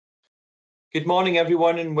Good morning,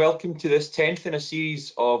 everyone, and welcome to this 10th in a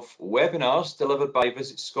series of webinars delivered by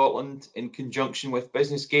Visit Scotland in conjunction with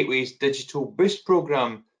Business Gateway's DigitalBoost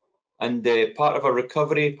programme and part of a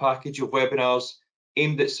recovery package of webinars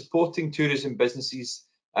aimed at supporting tourism businesses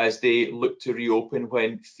as they look to reopen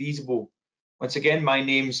when feasible. Once again, my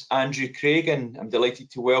name's Andrew Craig and I'm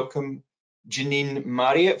delighted to welcome Janine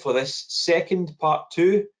Marriott for this second part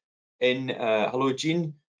two in, hello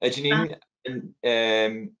Janine,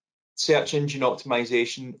 search engine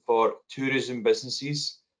optimization for tourism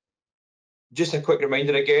businesses. Just a quick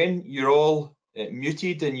reminder again, you're all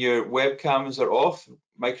muted and your webcams are off,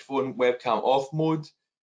 microphone webcam off mode,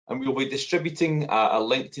 and we'll be distributing a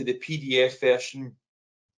link to the PDF version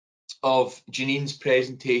of Janine's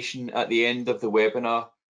presentation at the end of the webinar,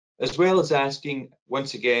 as well as asking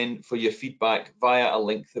once again for your feedback via a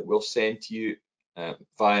link that we'll send to you on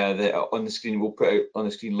the screen. We'll put out on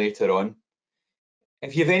the screen later on.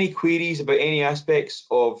 If you have any queries about any aspects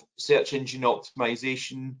of search engine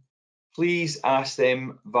optimization, please ask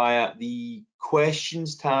them via the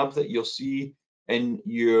questions tab that you'll see in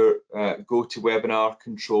your GoToWebinar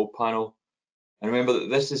control panel. And remember that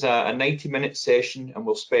this is a 90-minute session and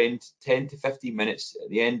we'll spend 10 to 15 minutes at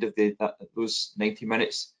the end of those 90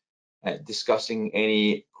 minutes discussing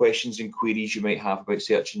any questions and queries you might have about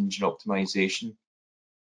search engine optimization.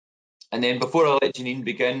 And then before I let Janine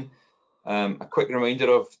begin, a quick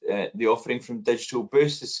reminder of the offering from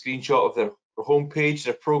DigitalBoost, a screenshot of their homepage.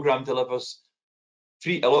 Their program delivers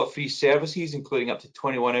a lot of free services, including up to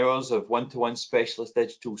 21 hours of one-to-one specialist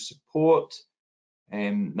digital support.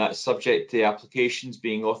 That's subject to applications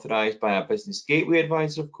being authorised by a business gateway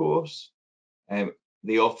advisor, of course.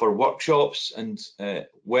 They offer workshops and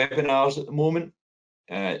webinars at the moment.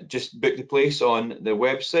 Just book the place on the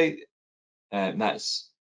website. That's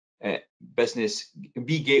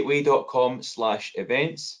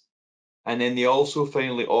bgateway.com/events, and then they also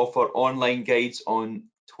finally offer online guides on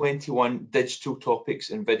 21 digital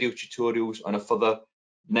topics and video tutorials on a further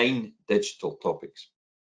 9 digital topics.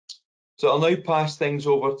 So I'll now pass things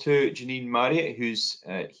over to Janine Marriott, who's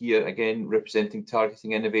here again representing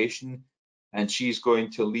Targeting Innovation, and she's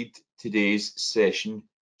going to lead today's session.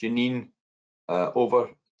 Janine,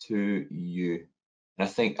 over to you. And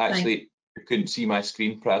I think actually I couldn't see my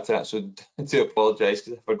screen prior to that, so I do apologise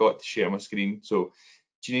because I forgot to share my screen. So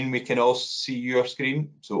Janine, we can all see your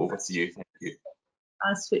screen, so over to you. Thank you.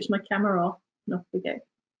 I'll switch my camera off and off we go.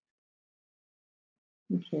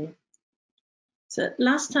 Okay. So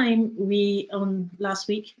last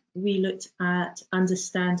week, we looked at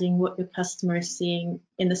understanding what your customer is seeing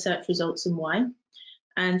in the search results and why.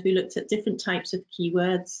 And we looked at different types of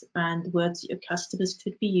keywords and words that your customers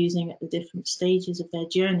could be using at the different stages of their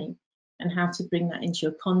journey, and how to bring that into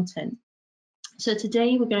your content. So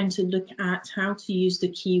today we're going to look at how to use the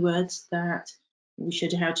keywords that we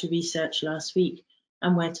showed you how to research last week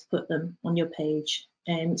and where to put them on your page.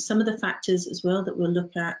 And some of the factors as well that we'll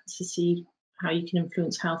look at to see how you can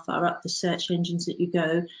influence how far up the search engines that you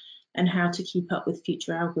go and how to keep up with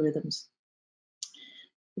future algorithms.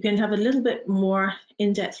 We're going to have a little bit more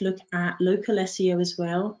in-depth look at local SEO as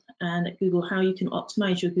well, and at Google, how you can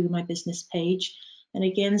optimize your Google My Business page. And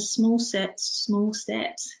again, small steps,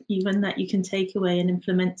 even that you can take away and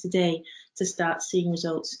implement today to start seeing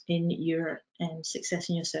results in your success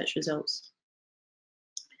in your search results.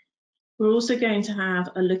 We're also going to have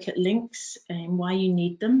a look at links and why you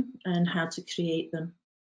need them and how to create them.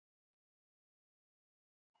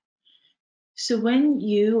 So when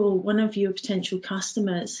you or one of your potential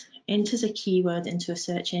customers enters a keyword into a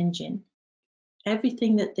search engine,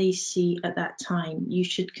 everything that they see at that time you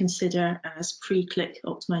should consider as pre-click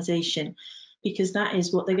optimization, because that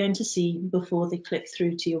is what they're going to see before they click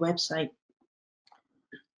through to your website.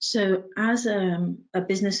 So as a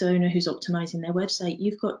business owner who's optimizing their website,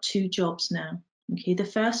 you've got 2 jobs now. Okay, the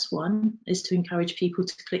first one is to encourage people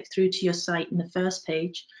to click through to your site in the first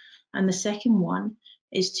page, and the second one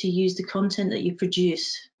is to use the content that you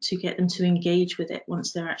produce to get them to engage with it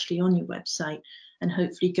once they're actually on your website, and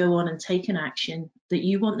hopefully go on and take an action that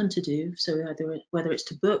you want them to do. So whether it's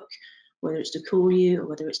to book, whether it's to call you, or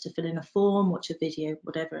whether it's to fill in a form, watch a video,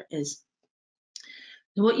 whatever it is.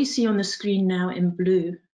 Now, what you see on the screen now in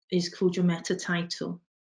blue is called your meta title,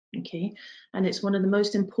 okay? And it's one of the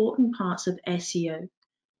most important parts of SEO.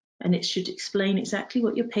 And it should explain exactly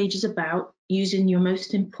what your page is about, using your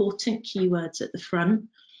most important keywords at the front,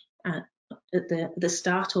 at the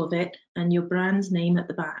start of it, and your brand's name at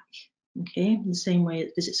the back. Okay, the same way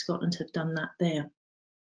that Visit Scotland have done that there.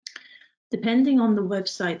 Depending on the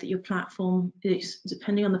website that your platform is,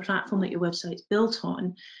 depending on the platform that your website's built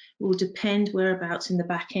on, will depend whereabouts in the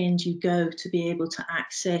back end you go to be able to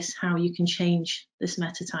access how you can change this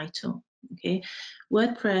meta title. Okay,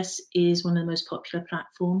 WordPress is one of the most popular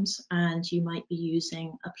platforms, and you might be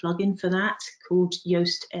using a plugin for that called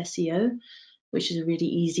Yoast SEO, which is a really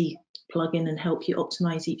easy plugin and help you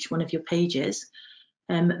optimize each one of your pages.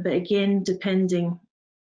 But again,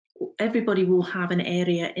 everybody will have an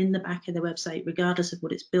area in the back of the website regardless of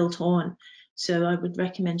what it's built on. So I would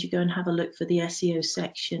recommend you go and have a look for the SEO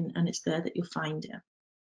section, and it's there that you'll find it.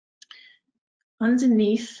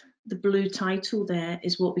 Underneath the blue title there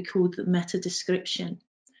is what we call the meta description.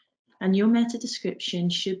 And your meta description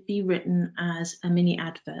should be written as a mini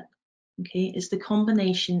advert. Okay, it's the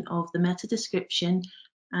combination of the meta description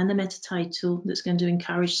and the meta title that's going to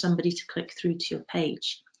encourage somebody to click through to your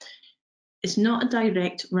page. It's not a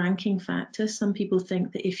direct ranking factor. Some people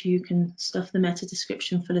think that if you can stuff the meta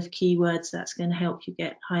description full of keywords, that's going to help you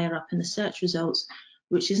get higher up in the search results,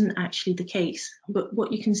 which isn't actually the case. But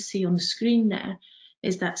what you can see on the screen there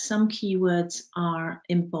is that some keywords are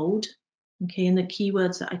in bold. Okay, and the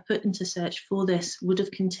keywords that I put into search for this would have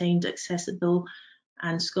contained accessible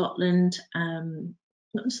and Scotland,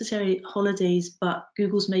 not necessarily holidays, but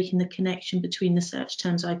Google's making the connection between the search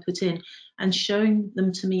terms I put in and showing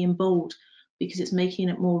them to me in bold, because it's making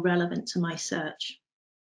it more relevant to my search.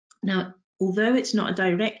 Now, although it's not a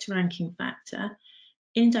direct ranking factor,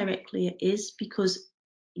 indirectly it is, because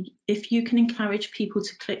if you can encourage people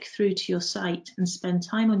to click through to your site and spend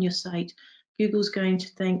time on your site, Google's going to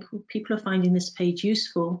think, well, people are finding this page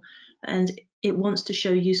useful, and it wants to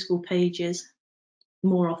show useful pages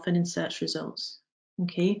more often in search results.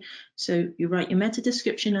 Okay, so you write your meta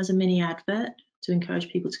description as a mini advert to encourage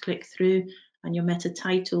people to click through, and your meta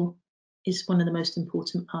title is one of the most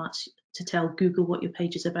important parts to tell Google what your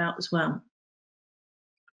page is about as well.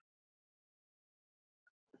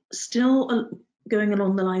 Still going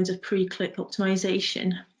along the lines of pre-click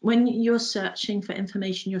optimization, when you're searching for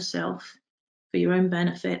information yourself for your own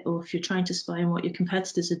benefit, or if you're trying to spy on what your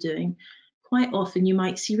competitors are doing, quite often you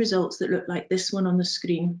might see results that look like this one on the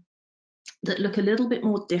screen, that look a little bit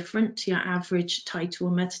more different to your average title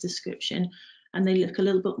or meta description, and they look a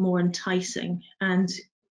little bit more enticing. And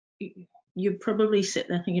you probably sit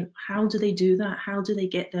there thinking, how do they do that? How do they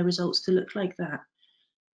get their results to look like that?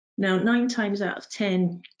 Now, 9 times out of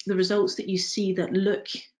 10, the results that you see that look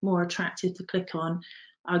more attractive to click on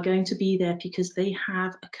are going to be there because they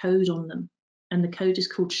have a code on them. And the code is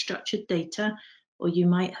called structured data, or you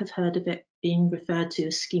might have heard of it being referred to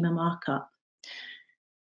as schema markup.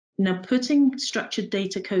 Now, putting structured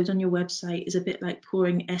data code on your website is a bit like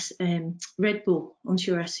pouring Red Bull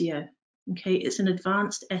onto your SEO. Okay, it's an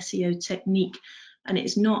advanced SEO technique, and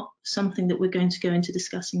it's not something that we're going to go into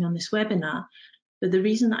discussing on this webinar. But the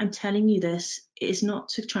reason that I'm telling you this is not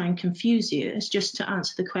to try and confuse you. It's just to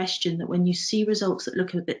answer the question that when you see results that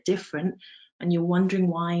look a bit different and you're wondering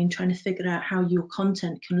why and trying to figure out how your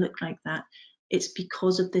content can look like that, it's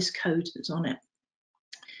because of this code that's on it.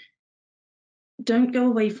 Don't go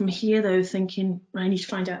away from here though thinking, I need to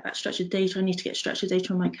find out that structured data, I need to get structured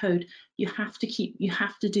data on my code. You have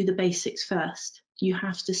to do the basics first. You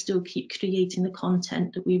have to still keep creating the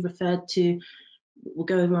content that we referred to. We'll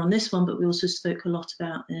go over on this one, but we also spoke a lot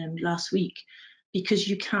about last week, because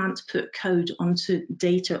you can't put code onto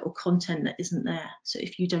data or content that isn't there. So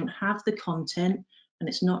if you don't have the content and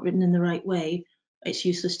it's not written in the right way, it's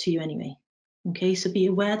useless to you anyway. Okay, so be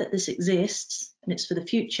aware that this exists and it's for the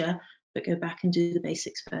future, but go back and do the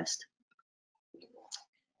basics first.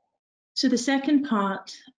 So the second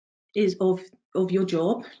part is of your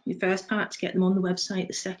job. Your first part to get them on the website,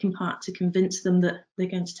 the second part to convince them that they're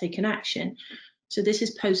going to take an action. So this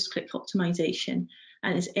is post-click optimization,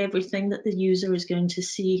 and it's everything that the user is going to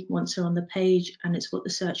see once they're on the page, and it's what the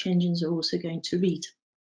search engines are also going to read.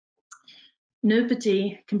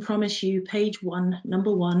 Nobody can promise you page 1,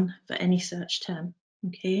 number 1 for any search term,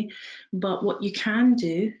 okay? But what you can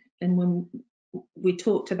do, and when we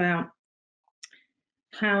talked about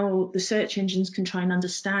how the search engines can try and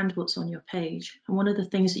understand what's on your page, and one of the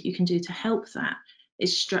things that you can do to help that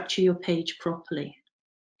is structure your page properly.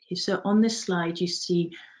 Okay, so on this slide you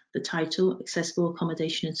see the title, Accessible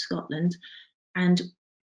Accommodation in Scotland, and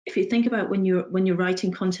if you think about when you're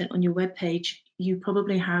writing content on your web page, you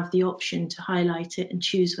probably have the option to highlight it and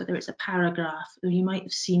choose whether it's a paragraph, or you might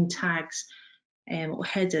have seen tags or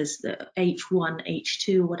headers that are H1,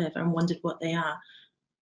 H2 or whatever, and wondered what they are.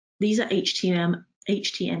 These are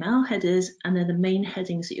HTML headers, and they're the main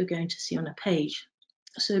headings that you're going to see on a page.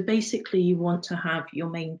 So basically you want to have your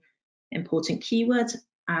main important keywords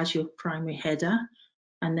as your primary header,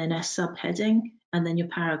 and then a subheading, and then your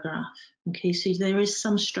paragraph. Okay, so there is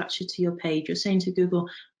some structure to your page. You're saying to Google,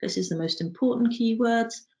 this is the most important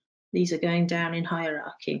keywords. These are going down in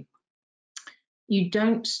hierarchy. You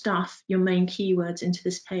don't stuff your main keywords into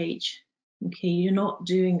this page. Okay,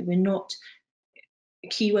 we're not,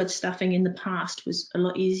 keyword stuffing in the past was a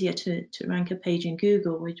lot easier to rank a page in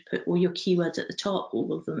Google, where you put all your keywords at the top,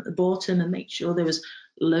 all of them at the bottom, and make sure there was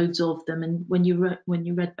loads of them. And when you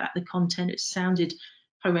read back the content, it sounded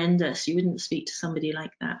horrendous. You wouldn't speak to somebody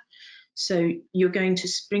like that. So you're going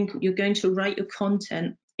to write your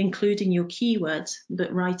content, including your keywords,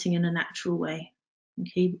 but writing in a natural way.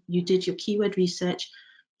 Okay, you did your keyword research,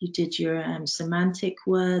 you did your semantic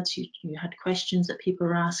words, you had questions that people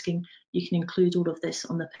were asking. You can include all of this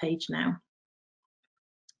on the page now.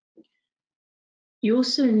 You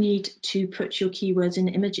also need to put your keywords in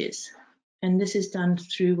images, and this is done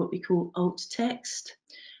through what we call alt text.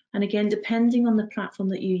 And again, depending on the platform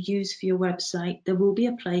that you use for your website, there will be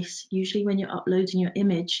a place, usually when you're uploading your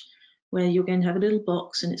image, where you're going to have a little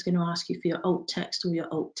box and it's going to ask you for your alt text or your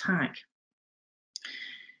alt tag.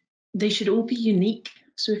 They should all be unique.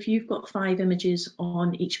 So if you've got 5 images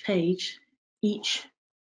on each page, each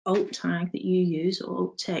alt tag that you use or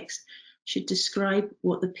alt text should describe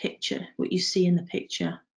what you see in the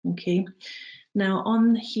picture. Okay. Now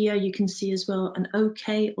on here you can see as well an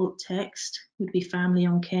OK alt text would be family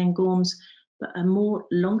on Cairngorms, but a more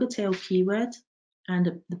longer tail keyword,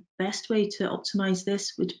 and the best way to optimize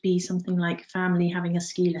this would be something like family having a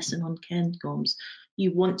ski lesson on Cairngorms.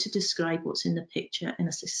 You want to describe what's in the picture in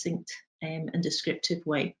a succinct and descriptive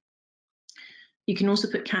way. You can also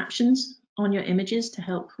put captions on your images to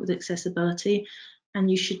help with accessibility, and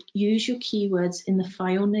you should use your keywords in the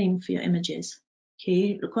file name for your images.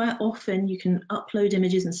 Okay, quite often you can upload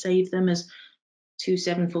images and save them as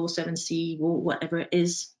 2747C or whatever it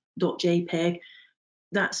is, .jpeg.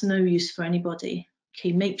 That's no use for anybody.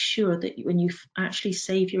 Okay, make sure that when you actually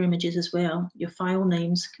save your images as well, your file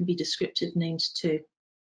names can be descriptive names too.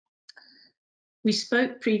 We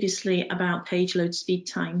spoke previously about page load speed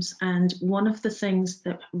times, and one of the things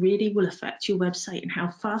that really will affect your website and how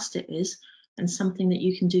fast it is, and something that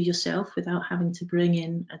you can do yourself without having to bring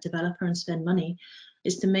in a developer and spend money,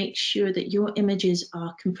 is to make sure that your images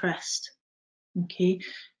are compressed, okay,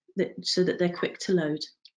 so that they're quick to load.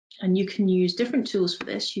 And you can use different tools for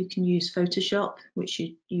this. You can use Photoshop, which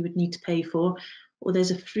you would need to pay for, or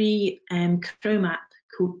there's a free Chrome app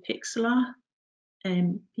called Pixlr,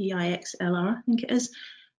 Pixlr, I think it is,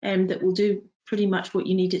 that will do pretty much what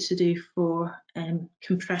you need it to do for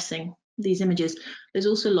compressing these images. There's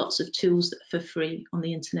also lots of tools that are for free on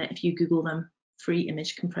the internet. If you Google them, free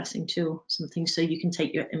image compressing tool, something, so you can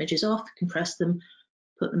take your images off, compress them,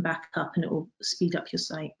 put them back up, and it will speed up your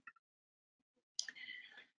site.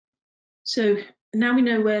 So now we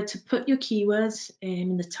know where to put your keywords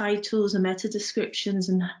in the titles and meta descriptions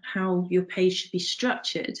and how your page should be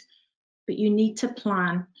structured, but you need to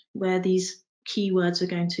plan where these keywords are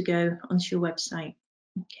going to go onto your website.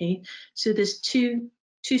 Okay, so there's two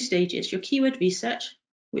stages: your keyword research,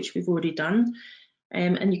 which we've already done,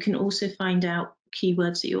 and you can also find out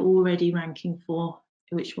keywords that you're already ranking for,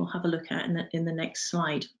 which we'll have a look at in the next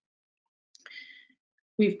slide.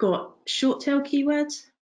 We've got short tail keywords,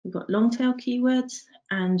 we've got long tail keywords,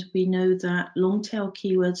 and we know that long tail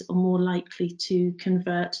keywords are more likely to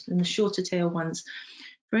convert than the shorter tail ones.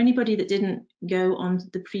 For anybody that didn't go on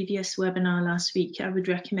the previous webinar last week, I would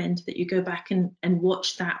recommend that you go back and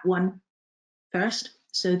watch that one first.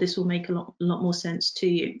 So this will make a lot more sense to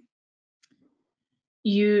you.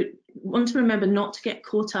 You want to remember not to get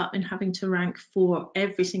caught up in having to rank for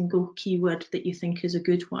every single keyword that you think is a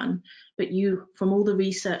good one, but from all the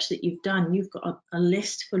research that you've done, you've got a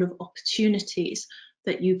list full of opportunities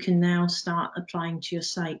that you can now start applying to your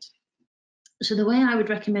site. So the way I would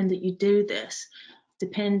recommend that you do this,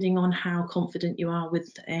 depending on how confident you are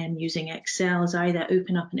with using Excel, is either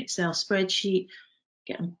open up an Excel spreadsheet,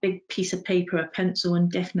 get a big piece of paper, a pencil,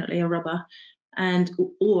 and definitely a rubber,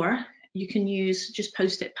 or you can use just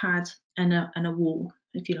Post-it pad and a wall,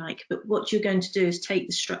 if you like. But what you're going to do is take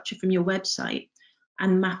the structure from your website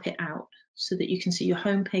and map it out so that you can see your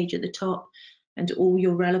home page at the top and all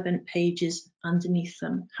your relevant pages underneath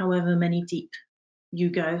them, however many deep you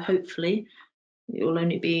go. Hopefully it will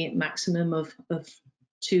only be a maximum of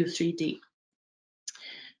 2 or 3 deep.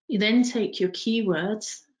 You then take your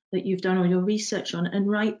keywords that you've done all your research on and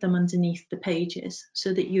write them underneath the pages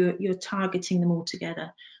so that you're targeting them all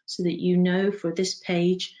together, so that you know for this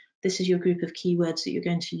page, this is your group of keywords that you're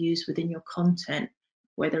going to use within your content,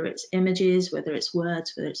 whether it's images, whether it's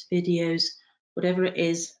words, whether it's videos, whatever it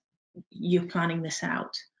is, you're planning this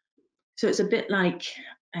out. So it's a bit like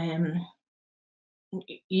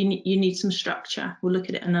you need some structure. We'll look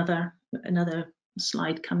at it another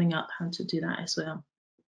slide coming up, how to do that as well.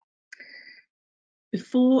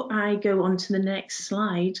 Before I go on to the next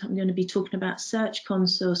slide, I'm going to be talking about Search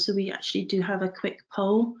Console. So we actually do have a quick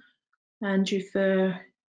poll, Andrew, for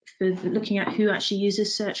looking at who actually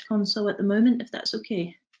uses Search Console at the moment, if that's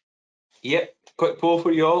okay. Yep, quick poll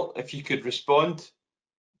for you all. If you could respond.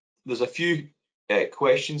 There's a few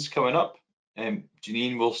questions coming up.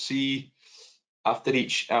 Janine, we'll see after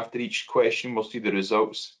each question, we'll see the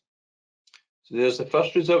results. So there's the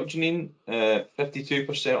first result, Janine,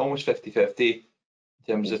 52%, almost 50-50 in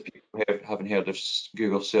terms of people who haven't heard of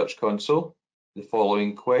Google Search Console. The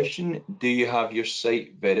following question: do you have your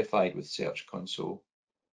site verified with Search Console?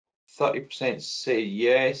 30% say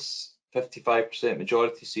yes, 55%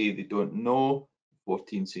 majority say they don't know,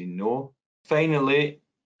 14 say no. Finally,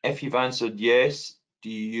 if you've answered yes, do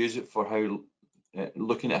you use it for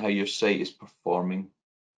looking at how your site is performing?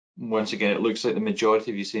 Once again, it looks like the majority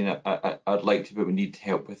of you saying I'd like to, but we need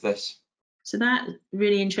help with this. So that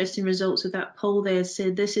really interesting results of that poll there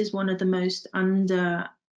said this is one of the most underutilized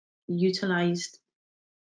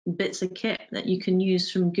bits of kit that you can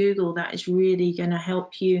use from Google that is really going to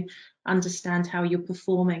help you understand how you're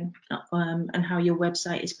performing and how your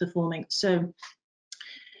website is performing. So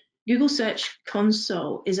Google Search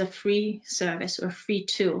Console is a free service or a free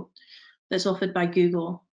tool that's offered by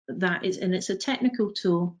Google. And it's a technical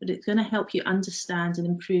tool, but it's going to help you understand and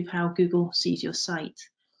improve how Google sees your site.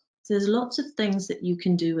 So there's lots of things that you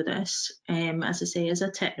can do with this. As I say, as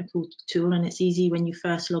a technical tool, and it's easy when you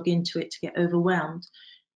first log into it to get overwhelmed.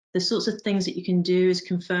 The sorts of things that you can do is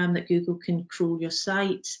confirm that Google can crawl your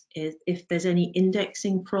site. If there's any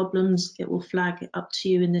indexing problems, it will flag it up to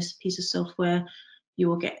you in this piece of software. You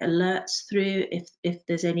will get alerts through if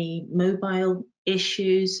there's any mobile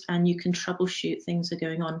issues, and you can troubleshoot things that are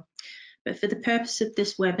going on. But for the purpose of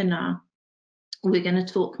this webinar, we're going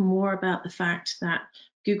to talk more about the fact that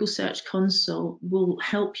Google Search Console will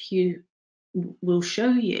show you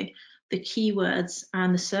the keywords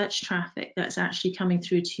and the search traffic that's actually coming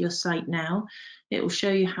through to your site now. It will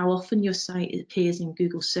show you how often your site appears in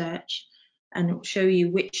Google Search, and it will show you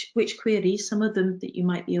which queries, some of them that you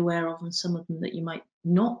might be aware of and some of them that you might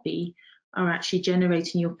not be, are actually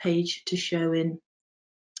generating your page to show in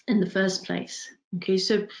the first place. Okay,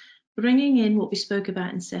 so bringing in what we spoke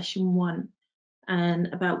about in session 1 and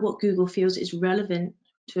about what Google feels is relevant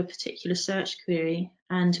to a particular search query,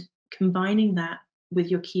 and combining that with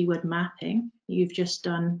your keyword mapping you've just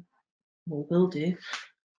done or will do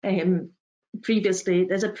previously.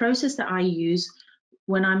 There's a process that I use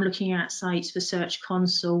when I'm looking at sites for Search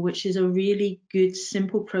Console, which is a really good,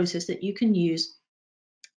 simple process that you can use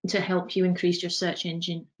to help you increase your search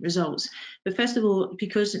engine results. But first of all,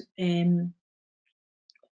 because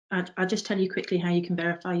I'll just tell you quickly how you can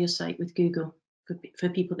verify your site with Google for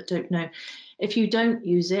people that don't know. If you don't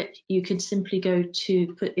use it, you can simply go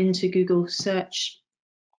to put into Google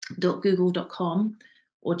search.google.com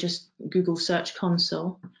or just Google Search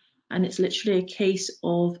Console, and it's literally a case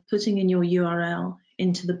of putting in your URL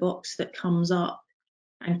into the box that comes up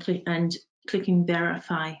and clicking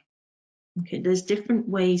verify. Okay, there's different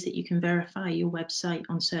ways that you can verify your website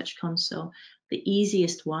on Search Console. The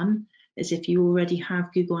easiest one is if you already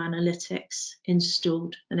have Google Analytics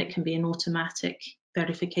installed, and it can be an automatic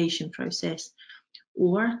verification process.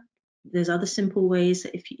 Or there's other simple ways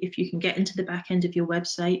that if you can get into the back end of your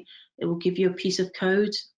website, it will give you a piece of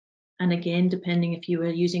code. And again, depending if you are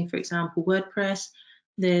using, for example, WordPress,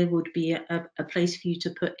 there would be a place for you to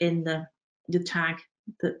put in the tag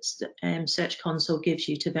that Search Console gives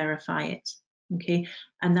you to verify it. Okay,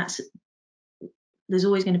 and there's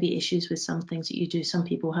always going to be issues with some things that you do. Some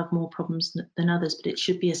people have more problems than others, but it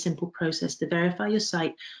should be a simple process to verify your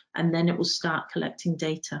site, and then it will start collecting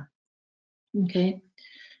data. Okay,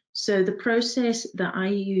 so the process that I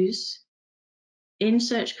use in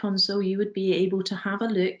Search Console, you would be able to have a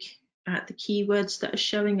look at the keywords that are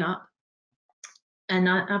showing up. And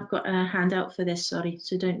I've got a handout for this, sorry,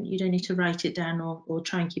 so you don't need to write it down or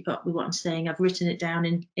try and keep up with what I'm saying. I've written it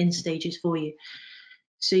down in stages for you.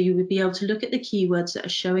 So you would be able to look at the keywords that are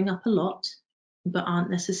showing up a lot, but aren't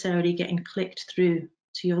necessarily getting clicked through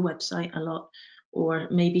to your website a lot, or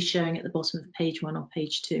maybe showing at the bottom of page 1 or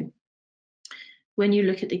page 2. When you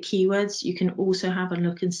look at the keywords, you can also have a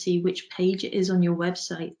look and see which page it is on your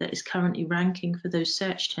website that is currently ranking for those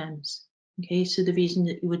search terms. Okay, so the reason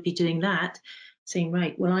that you would be doing that, saying,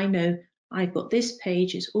 right, well, I know I've got this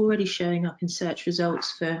page, it's already showing up in search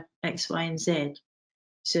results for X, Y, and Z.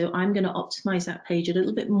 So I'm going to optimize that page a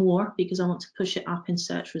little bit more because I want to push it up in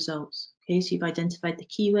search results. Okay, so you've identified the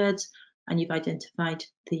keywords and you've identified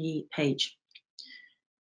the page.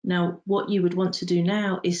 Now, what you would want to do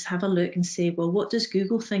now is have a look and say, well, what does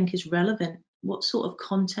Google think is relevant? What sort of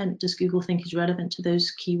content does Google think is relevant to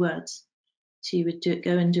those keywords? So you would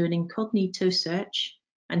go and do an incognito search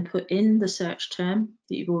and put in the search term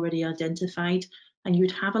that you've already identified, and you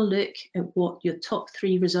would have a look at what your top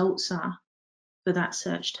 3 results are for that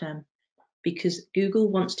search term, because Google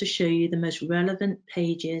wants to show you the most relevant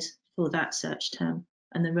pages for that search term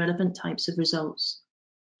and the relevant types of results.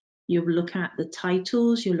 You'll look at the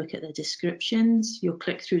titles, you'll look at the descriptions, you'll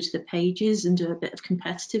click through to the pages and do a bit of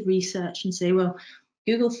competitive research and say, well,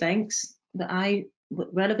 Google thinks that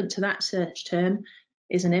relevant to that search term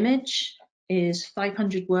is an image, is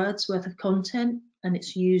 500 words worth of content, and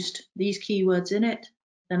it's used these keywords in it.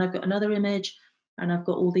 Then I've got another image and I've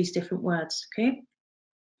got all these different words, okay?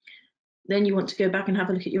 Then you want to go back and have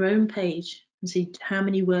a look at your own page and see how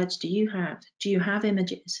many words do you have? Do you have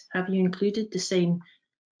images? Have you included the same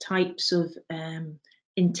types of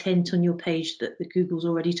intent on your page that Google's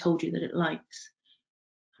already told you that it likes?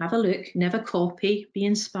 Have a look, never copy, be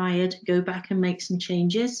inspired, go back and make some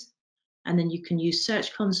changes, and then you can use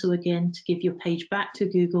Search Console again to give your page back to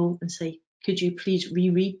Google and say, could you please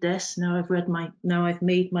reread this? Now I've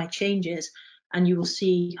made my changes, and you will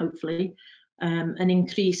see hopefully an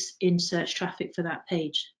increase in search traffic for that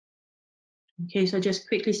page. Okay, so just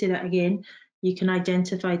quickly say that again. You can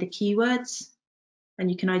identify the keywords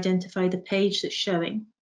and you can identify the page that's showing.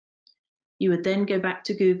 You would then go back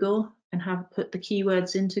to Google and put the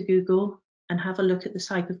keywords into Google and have a look at the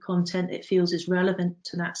type of content it feels is relevant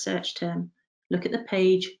to that search term. Look at the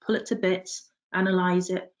page, pull it to bits,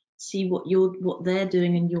 analyze it, see what they're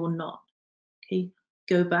doing and you're not. Okay,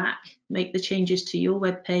 go back, make the changes to your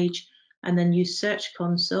web page, and then use Search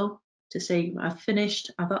Console to say, I've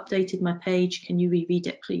finished, I've updated my page, can you reread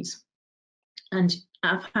it please? And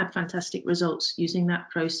I've had fantastic results using that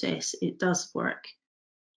process. It does work.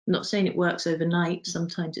 I'm not saying it works overnight.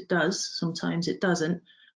 Sometimes it does, sometimes it doesn't,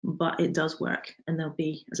 but it does work. And there'll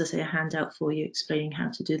be, as I say, a handout for you explaining how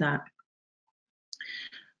to do that.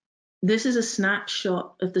 This is a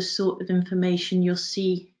snapshot of the sort of information you'll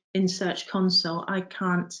see in Search Console. I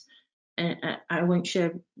won't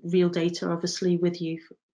share real data, obviously, with you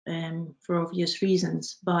for obvious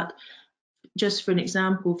reasons, but just for an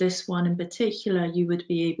example, this one in particular, you would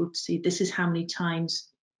be able to see this is how many times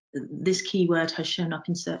this keyword has shown up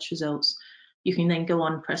in search results. You can then go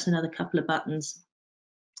on, press another couple of buttons,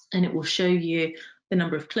 and it will show you the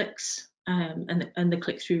number of clicks and the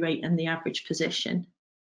click-through rate and the average position.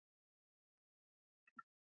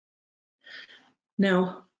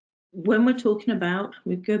 Now, when we're talking about,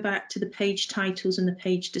 we go back to the page titles and the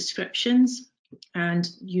page descriptions, and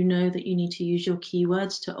you know that you need to use your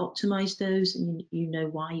keywords to optimize those, and you know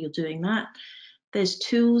why you're doing that. There's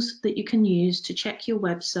tools that you can use to check your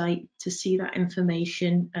website to see that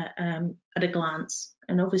information at a glance.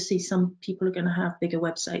 And obviously some people are going to have bigger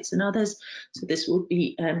websites than others, so this will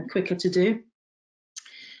be quicker to do.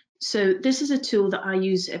 So this is a tool that I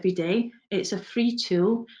use every day. It's a free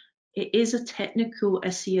tool. It is a technical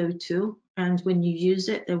SEO tool, and when you use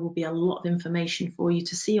it, there will be a lot of information for you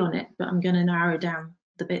to see on it, but I'm going to narrow down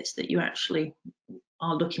the bits that you actually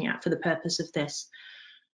are looking at for the purpose of this.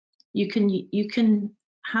 You can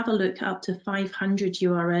have a look up to 500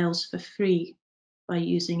 URLs for free by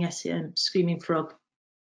using Screaming Frog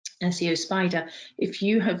SEO Spider. If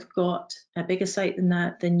you have got a bigger site than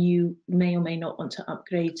that, then you may or may not want to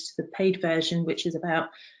upgrade to the paid version, which is about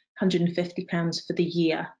 £150 for the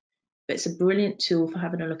year. But it's a brilliant tool for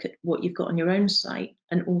having a look at what you've got on your own site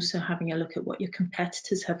and also having a look at what your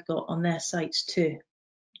competitors have got on their sites too.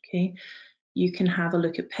 Okay. You can have a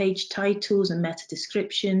look at page titles and meta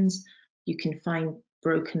descriptions. You can find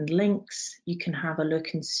broken links. You can have a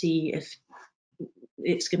look and see if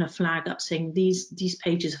it's going to flag up saying these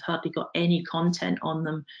pages have hardly got any content on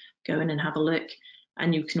them. Go in and have a look.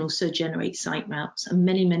 And you can also generate sitemaps and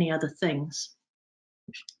many, many other things.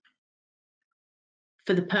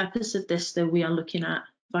 For the purpose of this, though, we are looking at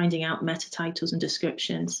finding out meta titles and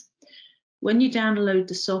descriptions. When you download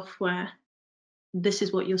the software, this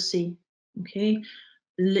is what you'll see. Okay,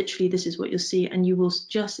 literally this is what you'll see, and you will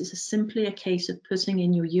just, it's simply a case of putting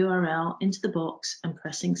in your URL into the box and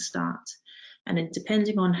pressing start. And then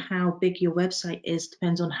depending on how big your website is,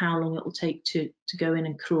 depends on how long it will take to go in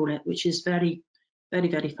and crawl it, which is very, very,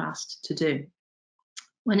 very fast to do.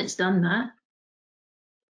 When it's done that,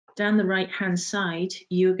 down the right hand side,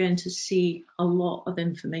 you're going to see a lot of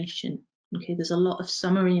information. Okay, there's a lot of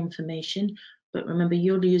summary information. But remember,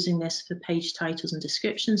 you're using this for page titles and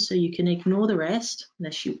descriptions, so you can ignore the rest,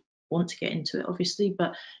 unless you want to get into it, obviously,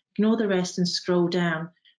 but ignore the rest and scroll down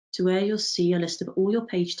to where you'll see a list of all your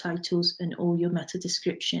page titles and all your meta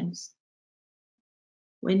descriptions.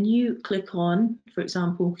 When you click on, for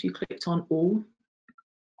example, if you clicked on all,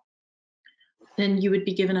 then you would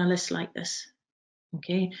be given a list like this,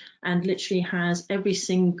 okay? And literally has every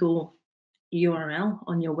single URL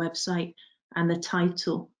on your website and the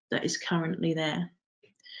title that is currently there.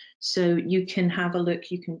 So you can have a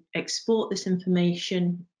look, you can export this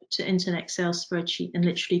information into an Excel spreadsheet and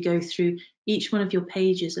literally go through each one of your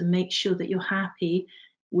pages and make sure that you're happy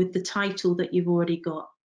with the title that you've already got.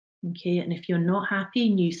 Okay, and if you're not happy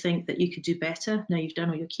and you think that you could do better, now you've done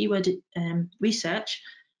all your keyword research,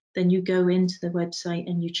 then you go into the website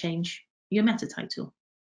and you change your meta title.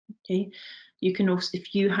 Okay, you can also,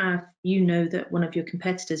 if you know that one of your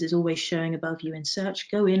competitors is always showing above you in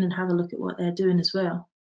search, go in and have a look at what they're doing as well.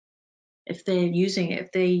 If they're using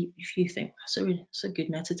it, if you think that's a good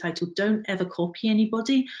meta title, don't ever copy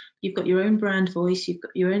anybody. You've got your own brand voice, you've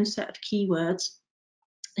got your own set of keywords,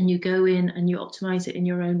 and you go in and you optimize it in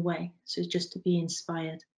your own way. So just to be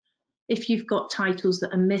inspired. If you've got titles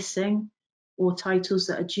that are missing or titles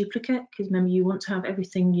that are duplicate, because remember you want to have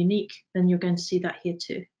everything unique, then you're going to see that here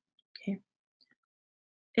too. Okay.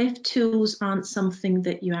 If tools aren't something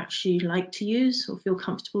that you actually like to use or feel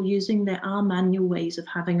comfortable using, there are manual ways of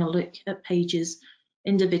having a look at pages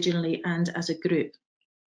individually and as a group.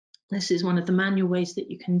 This is one of the manual ways that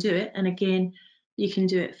you can do it. And again, you can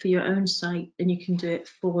do it for your own site and you can do it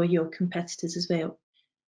for your competitors as well.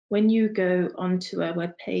 When you go onto a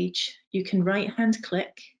web page, you can right-hand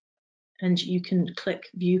click and you can click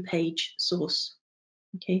View Page Source.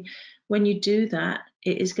 Okay. When you do that,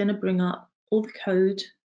 it is going to bring up all the code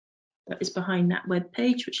that is behind that web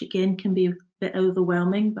page, which again can be a bit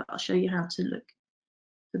overwhelming, but I'll show you how to look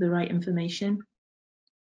for the right information.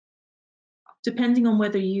 Depending on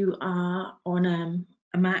whether you are on a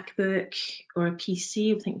MacBook or a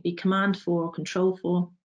PC, I think it'd be Command 4 or Control 4,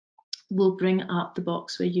 will bring up the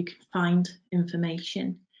box where you can find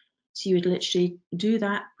information. So you would literally do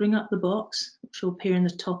that, bring up the box, which will appear in the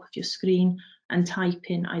top of your screen, and type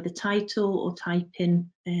in either title or type in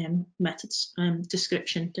meta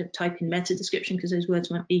description. Don't type in meta description because those words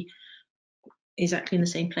won't be exactly in the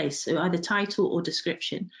same place. So either title or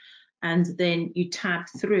description. And then you tab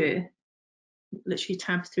through, literally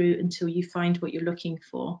tab through until you find what you're looking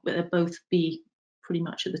for, but they'll both be pretty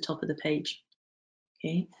much at the top of the page.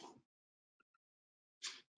 Okay.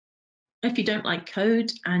 If you don't like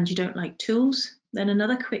code and you don't like tools, then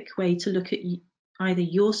another quick way to look at either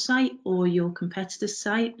your site or your competitor's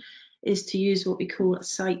site is to use what we call a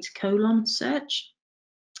site colon search.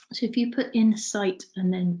 So if you put in site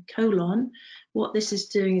and then colon, what this is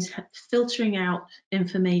doing is filtering out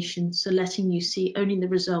information, so letting you see only the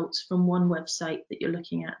results from one website that you're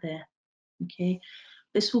looking at there. Okay,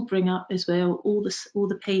 this will bring up as well all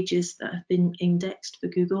the pages that have been indexed for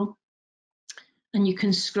Google. And you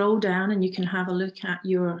can scroll down and you can have a look at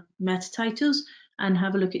your meta titles and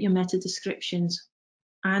have a look at your meta descriptions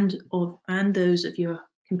and those of your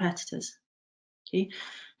competitors. Okay.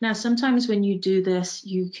 Now, sometimes when you do this,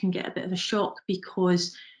 you can get a bit of a shock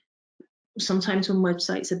because sometimes when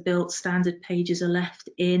websites are built, standard pages are left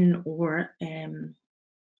in, or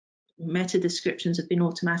meta descriptions have been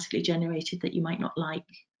automatically generated that you might not like.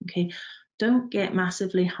 Okay. Don't get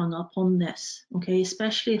massively hung up on this. Okay,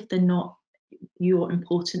 especially if they're not your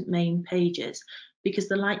important main pages, because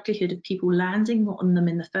the likelihood of people landing on them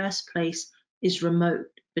in the first place is remote,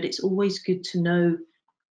 but it's always good to know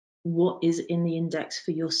what is in the index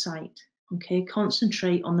for your site. Okay,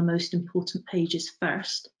 concentrate on the most important pages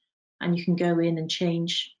first, and you can go in and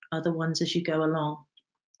change other ones as you go along.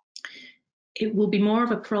 It will be more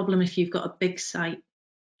of a problem if you've got a big site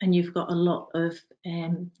and you've got a lot of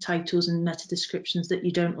titles and meta descriptions that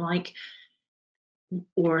you don't like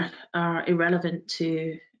or are irrelevant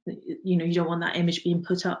to, you know, you don't want that image being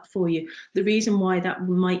put up for you. The reason why that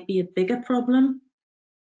might be a bigger problem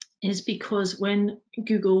is because when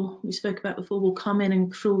Google, we spoke about before, will come in and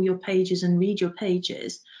crawl your pages and read your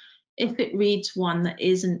pages, if it reads one that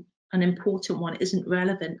isn't an important one, isn't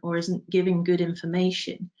relevant, or isn't giving good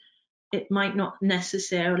information, it might not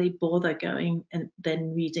necessarily bother going and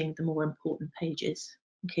then reading the more important pages.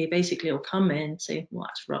 Okay, basically it'll come in and say, well,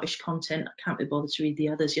 that's rubbish content, I can't be bothered to read the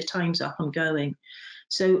others, your time's up, I'm going.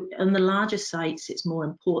 So on the larger sites, it's more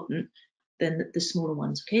important than the smaller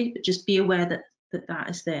ones, okay? But just be aware that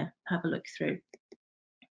is there, have a look through.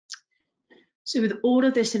 So with all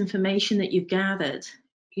of this information that you've gathered,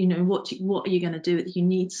 you know, what are you going to do? You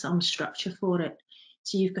need some structure for it.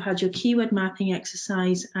 So you've had your keyword mapping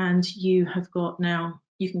exercise, and you have got now,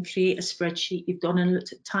 you can create a spreadsheet, you've gone and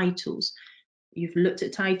looked at titles. You've looked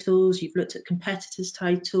at titles, you've looked at competitors'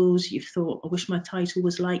 titles, you've thought, I wish my title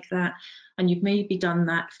was like that. And you've maybe done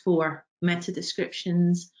that for meta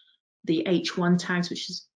descriptions, the H1 tags, which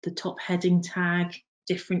is the top heading tag,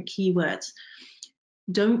 different keywords.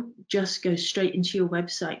 Don't just go straight into your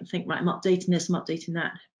website and think, right, I'm updating this, I'm updating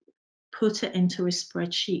that. Put it into a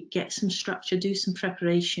spreadsheet, get some structure, do some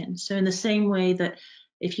preparation. So in the same way that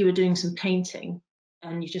if you were doing some painting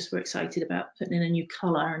and you just were excited about putting in a new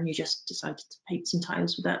color and you just decided to paint some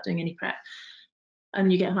tiles without doing any prep,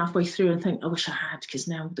 and you get halfway through and think, I wish I had, because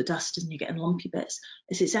now the dust and you're getting lumpy bits.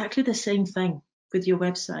 It's exactly the same thing with your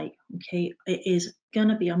website, okay? It is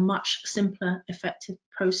gonna be a much simpler, effective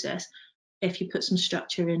process if you put some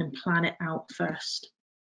structure in and plan it out first.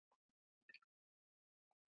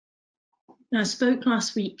 Now, I spoke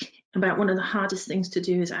last week about one of the hardest things to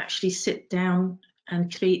do is actually sit down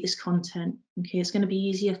and create this content. Okay, it's going to be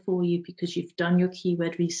easier for you because you've done your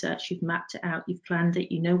keyword research, you've mapped it out, you've planned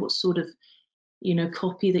it, you know what sort of,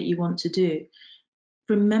 copy that you want to do.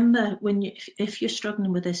 Remember, if you're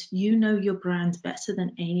struggling with this, you know your brand better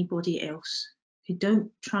than anybody else. You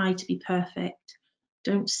don't try to be perfect.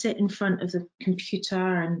 Don't sit in front of the computer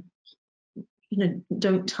and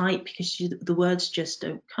don't type because the words just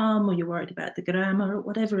don't come, or you're worried about the grammar, or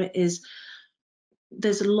whatever it is.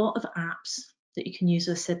 There's a lot of apps that you can use.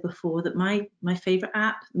 As I said before, that my favorite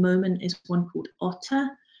app at the moment is one called Otter,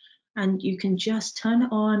 and you can just turn it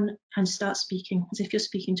on and start speaking as if you're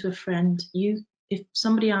speaking to a friend. If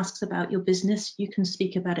somebody asks about your business, you can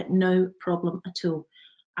speak about it, no problem at all.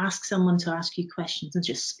 Ask someone to ask you questions and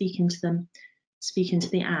just speak into them, speak into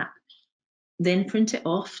the app. Then print it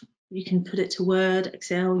off. You can put it to Word,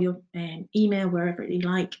 Excel, your email, wherever you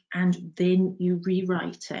like, and then you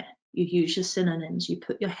rewrite it. You use your synonyms, you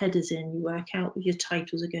put your headers in, you work out what your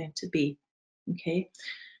titles are going to be, okay?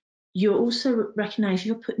 You also recognize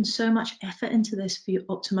you're putting so much effort into this for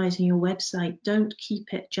optimizing your website. Don't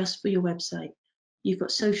keep it just for your website. You've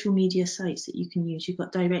got social media sites that you can use. You've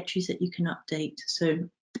got directories that you can update. So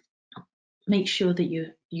make sure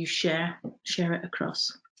that you share it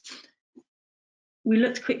across. We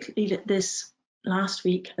looked quickly at this last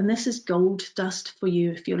week, and this is gold dust for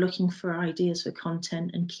you if you're looking for ideas for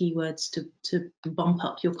content and keywords to bump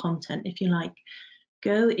up your content, if you like.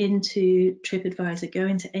 Go into TripAdvisor, go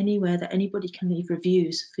into anywhere that anybody can leave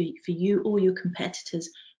reviews for you or your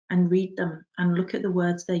competitors, and read them and look at the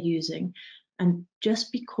words they're using. And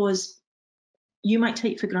just because you might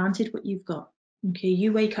take for granted what you've got, okay,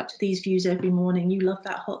 you wake up to these views every morning, you love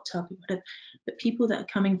that hot tub, whatever, but people that are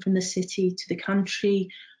coming from the city to the country,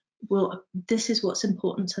 well, this is what's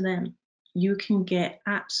important to them. You can get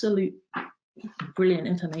absolute brilliant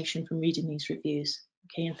information from reading these reviews,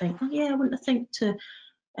 okay, and think, oh yeah, I wouldn't think to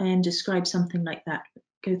describe something like that.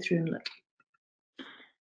 Go through and look.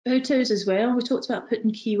 Photos as well. We talked about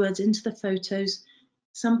putting keywords into the photos.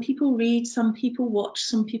 Some people read, some people watch,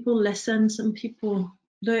 some people listen, some people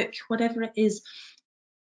look, whatever it is.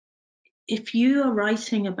 If you are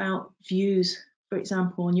writing about views, for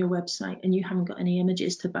example, on your website, and you haven't got any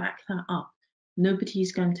images to back that up,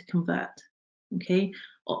 nobody's going to convert, okay?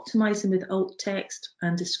 Optimize them with alt text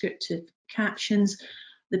and descriptive captions.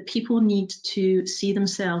 The people need to see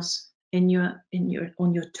themselves on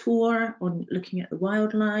your tour, on looking at the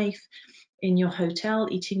wildlife, in your hotel,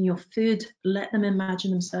 eating your food. Let them imagine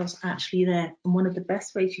themselves actually there. And one of the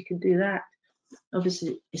best ways you can do that,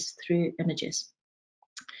 obviously, is through images.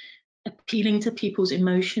 Appealing to people's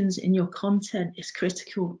emotions in your content is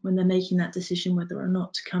critical when they're making that decision whether or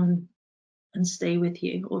not to come and stay with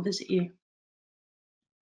you or visit you.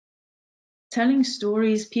 Telling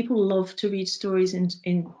stories, people love to read stories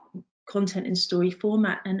in content in story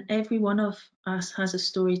format, and every one of us has a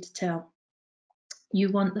story to tell. You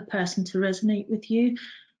want the person to resonate with you.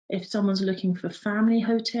 If someone's looking for family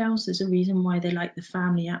hotels, there's a reason why they like the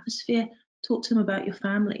family atmosphere. Talk to them about your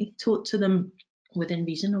family. Talk to them within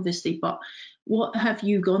reason, obviously, but what have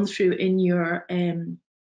you gone through in your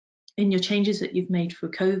changes that you've made for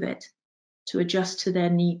COVID to adjust to their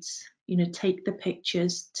needs? Take the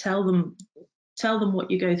pictures, tell them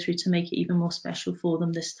what you go through to make it even more special for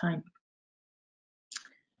them this time.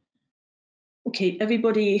 Okay,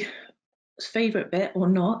 everybody's favorite bit or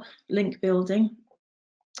not, link building.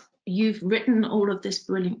 You've written all of this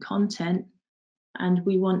brilliant content, and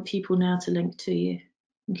we want people now to link to you.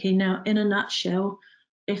 Okay, now in a nutshell,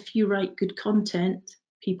 if you write good content,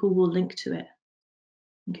 people will link to it.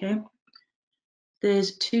 Okay,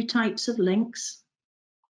 there's two types of links.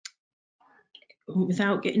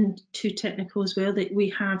 Without getting too technical as well, that we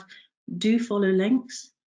have do follow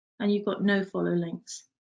links, and you've got no follow links.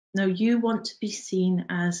 Now you want to be seen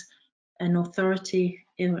as an authority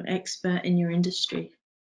or an expert in your industry.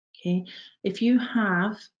 Okay, if you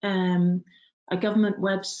have a government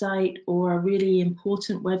website or a really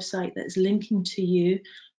important website that's linking to you,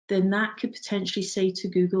 then that could potentially say to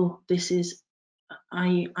Google, this is,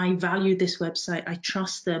 I value this website, I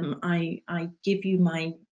trust them, I give you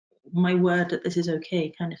my word that this is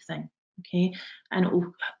okay, kind of thing. Okay, and it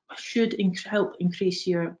should help increase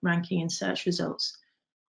your ranking in search results.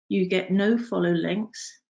 You get no follow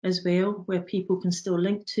links as well, where people can still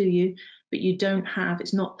link to you, but you don't have,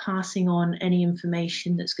 it's not passing on any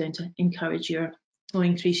information that's going to encourage your or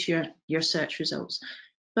increase your search results.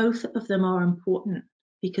 Both of them are important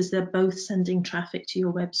because they're both sending traffic to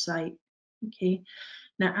your website. Okay.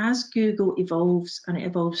 Now, as Google evolves, and it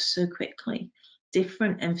evolves so quickly,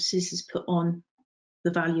 different emphasis is put on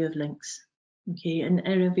the value of links. Okay, and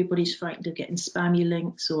everybody's frightened of getting spammy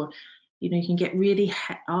links, or you can get really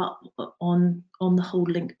het up on the whole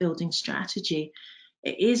link building strategy.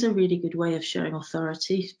 It is a really good way of showing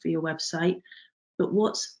authority for your website, but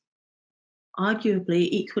what's arguably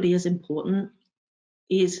equally as important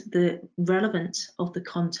is the relevance of the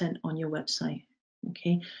content on your website.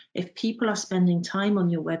 Okay, if people are spending time on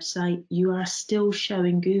your website, you are still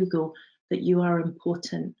showing Google that you are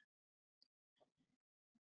important.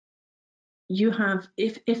 You have,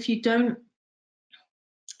 if you don't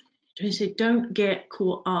get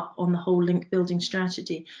caught up on the whole link building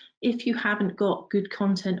strategy. If you haven't got good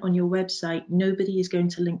content on your website, nobody is going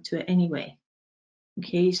to link to it anyway.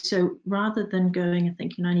 Okay, so rather than going and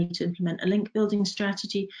thinking I need to implement a link building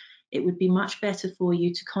strategy, it would be much better for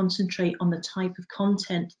you to concentrate on the type of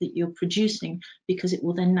content that you're producing, because it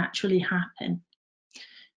will then naturally happen.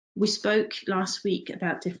 We spoke last week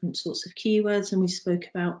about different sorts of keywords, and we spoke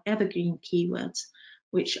about evergreen keywords,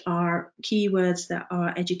 which are keywords that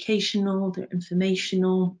are educational, they're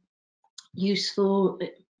informational, useful.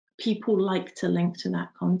 People like to link to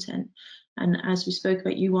that content. And as we spoke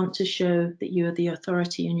about, you want to show that you're the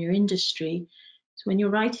authority in your industry. So when you're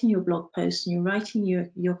writing your blog posts and you're writing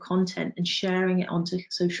your content and sharing it onto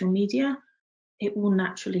social media, it will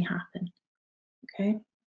naturally happen. Okay.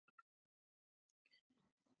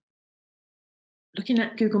 Looking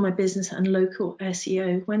at Google My Business and local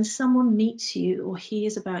SEO, when someone meets you or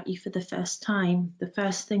hears about you for the first time, the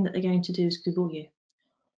first thing that they're going to do is Google you.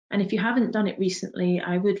 And if you haven't done it recently,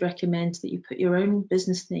 I would recommend that you put your own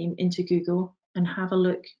business name into Google and have a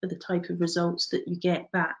look at the type of results that you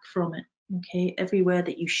get back from it. Okay, everywhere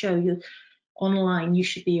that you show you online, you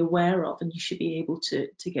should be aware of and you should be able to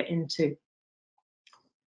get into.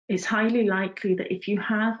 It's highly likely that if you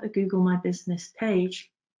have a Google My Business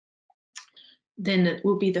page, then it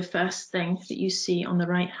will be the first thing that you see on the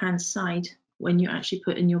right-hand side when you actually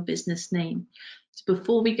put in your business name. So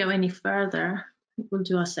before we go any further, we'll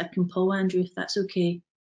do our second poll, Andrew, if that's okay.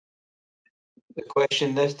 The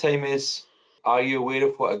question this time is, are you aware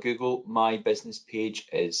of what a Google My Business page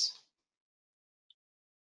is?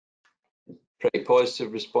 Pretty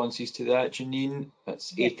positive responses to that, Janine.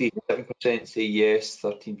 That's 87% say yes,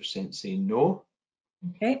 13% say no.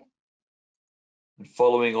 Okay. And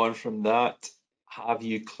following on from that, have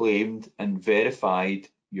you claimed and verified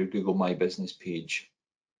your Google My Business page?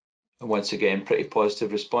 And once again, pretty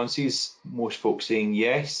positive responses. Most folks saying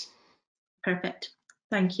yes. Perfect.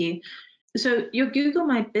 Thank you. So your Google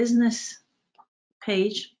My Business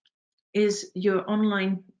page is your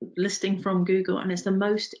online listing from Google, and it's the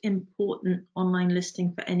most important online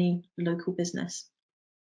listing for any local business.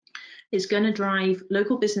 It's going to drive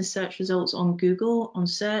local business search results on Google, on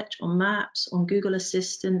search, on maps, on Google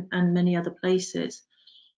Assistant, and many other places.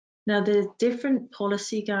 Now, there are different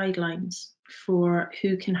policy guidelines for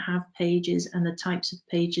who can have pages and the types of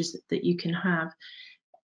pages that you can have.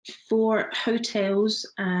 For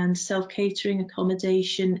hotels and self-catering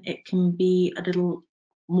accommodation, it can be a little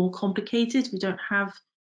more complicated. We don't have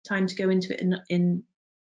time to go into it in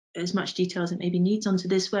as much detail as it maybe needs onto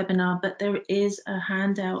this webinar, but there is a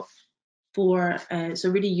handout for, it's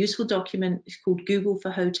a really useful document. It's called Google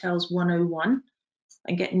for Hotels 101,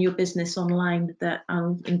 and getting your business online, that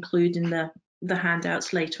I'll include in the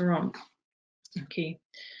handouts later on. Okay.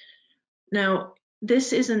 Now,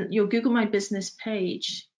 this isn't, your Google My Business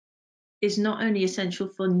page is not only essential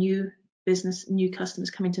for new customers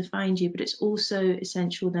coming to find you, but it's also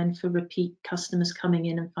essential then for repeat customers coming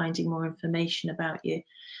in and finding more information about you.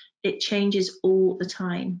 It changes all the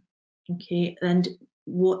time. Okay, and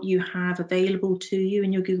what you have available to you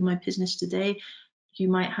in your Google My Business today, you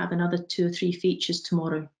might have another 2 or 3 features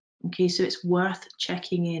tomorrow. Okay, so it's worth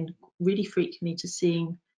checking in really frequently to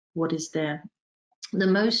seeing what is there. The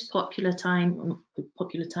most popular time,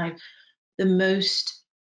 the most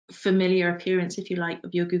familiar appearance, if you like,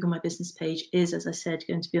 of your Google My Business page is, as I said,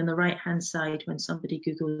 going to be on the right-hand side when somebody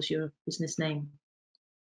Googles your business name.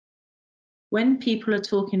 When people are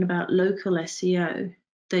talking about local SEO,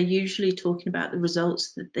 they're usually talking about the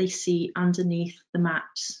results that they see underneath the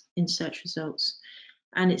maps in search results.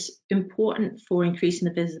 And it's important for increasing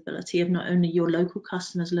the visibility of not only your local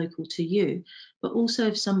customers local to you, but also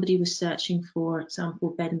if somebody was searching, for example,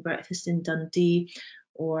 bed and breakfast in Dundee,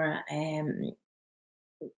 or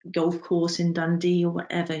golf course in Dundee, or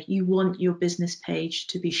whatever, you want your business page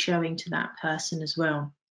to be showing to that person as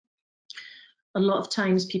well. A lot of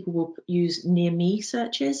times people will use near me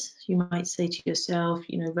searches. You might say to yourself,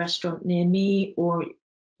 you know, restaurant near me, or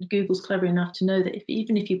Google's clever enough to know that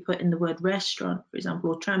even if you put in the word restaurant, for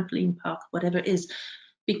example, or trampoline park, whatever it is,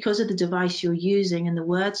 because of the device you're using and the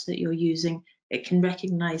words that you're using, it can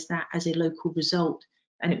recognize that as a local result,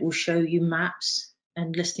 and it will show you maps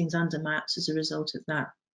and listings under maps as a result of that.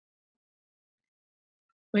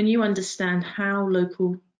 When you understand how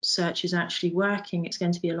local search is actually working, it's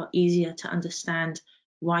going to be a lot easier to understand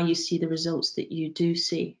why you see the results that you do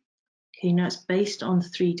see. Okay, now it's based on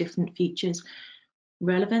 3 different features: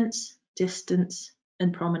 relevance, distance,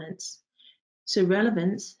 and prominence. So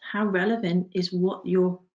relevance, how relevant is what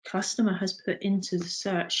your customer has put into the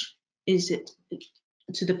search? Is it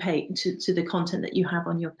to the page, to the content that you have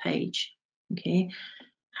on your page? Okay,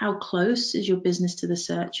 how close is your business to the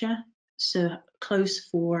searcher? So close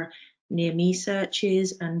for near me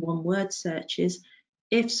searches and one word searches.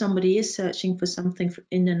 If somebody is searching for something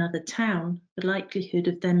in another town, the likelihood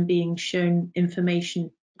of them being shown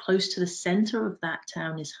information close to the center of that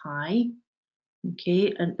town is high.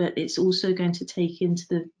 Okay, but it's also going to take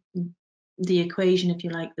into the equation, if you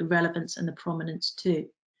like, the relevance and the prominence too.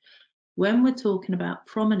 When we're talking about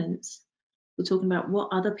prominence, we're talking about what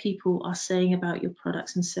other people are saying about your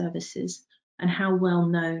products and services, and how well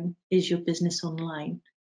known is your business online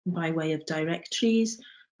by way of directories.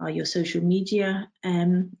 Are your social media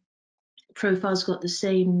profiles got the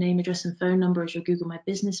same name, address, and phone number as your Google My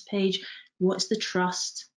Business page? What's the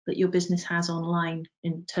trust that your business has online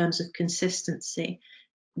in terms of consistency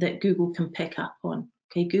that Google can pick up on?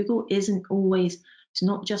 Okay, Google isn't always, it's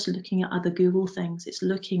not just looking at other Google things, it's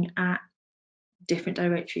looking at different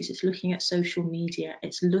directories, it's looking at social media,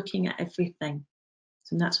 it's looking at everything.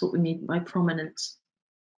 And that's what we mean by prominence.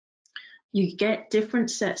 You get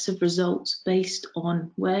different sets of results based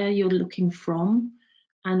on where you're looking from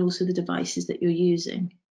and also the devices that you're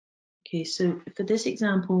using. Okay, so for this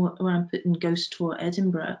example, where I'm putting Ghost Tour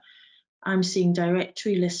Edinburgh, I'm seeing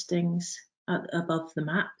directory listings above the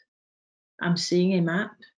map. I'm seeing a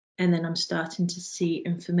map, and then I'm starting to see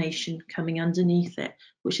information coming underneath it,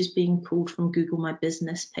 which is being pulled from Google My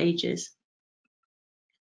Business pages.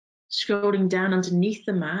 Scrolling down underneath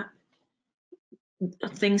the map,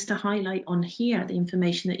 things to highlight on here, the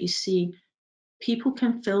information that you see, people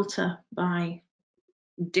can filter by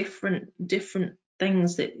different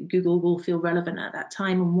things that Google will feel relevant at that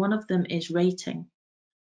time, and one of them is rating.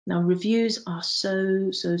 Now, reviews are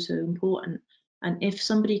so important, and if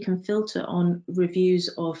somebody can filter on reviews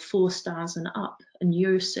of 4 stars and up, and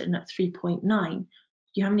you're sitting at 3.9,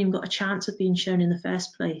 you haven't even got a chance of being shown in the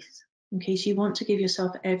first place. Okay, so you want to give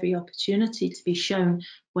yourself every opportunity to be shown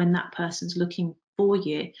when that person's looking for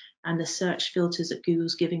you, and the search filters that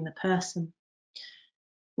Google's giving the person.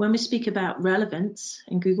 When we speak about relevance,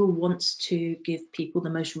 and Google wants to give people the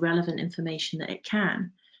most relevant information that it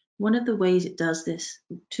can, one of the ways it does this,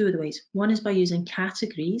 2 of the ways. One is by using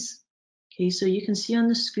categories. Okay, so you can see on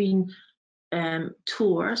the screen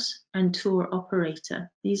tours and tour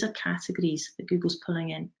operator. These are categories that Google's pulling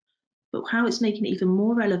in. But how it's making it even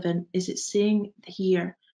more relevant is it's seeing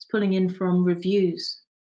here, it's pulling in from reviews.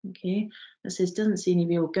 Okay, that says doesn't see any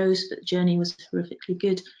real ghosts, but the journey was horrifically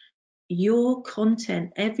good. Your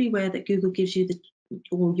content, everywhere that Google gives you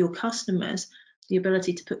or your customers the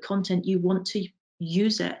ability to put content, you want to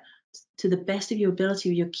use it to the best of your ability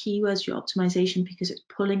with your keywords, your optimization, because it's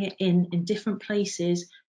pulling it in different places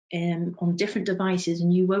and on different devices,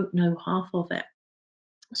 and you won't know half of it.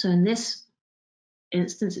 So in this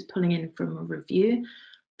instance, it's pulling in from a review.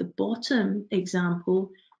 The bottom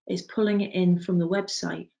example is pulling it in from the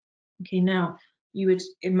website. Okay, now you would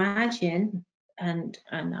imagine, and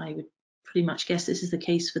I would pretty much guess this is the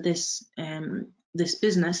case for this this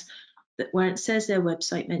business, that where it says their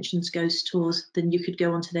website mentions ghost tours, then you could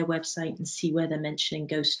go onto their website and see where they're mentioning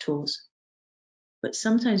ghost tours. But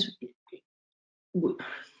sometimes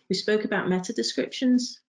we spoke about meta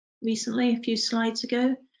descriptions recently, a few slides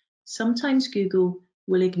ago. Sometimes Google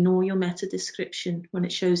will ignore your meta description when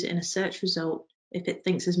it shows it in a search result if it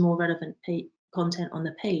thinks there's more relevant content on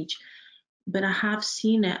the page. but I have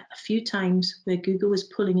seen it a few times where Google was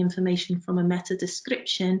pulling information from a meta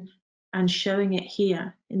description and showing it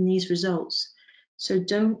here in these results. So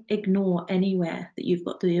don't ignore anywhere that you've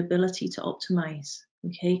got the ability to optimize,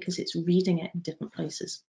 okay, because it's reading it in different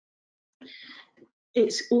places.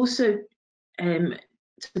 It's also to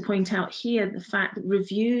point out here the fact that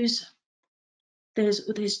reviews,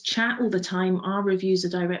 there's chat all the time. Are reviews a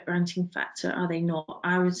direct ranking factor? Are they not?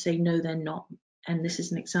 I would say no, they're not. And this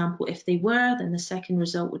is an example. If they were, then the second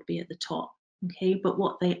result would be at the top. Okay, but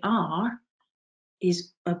what they are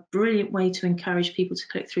is a brilliant way to encourage people to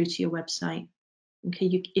click through to your website.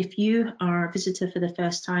 Okay, if you are a visitor for the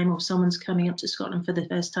first time, or someone's coming up to Scotland for the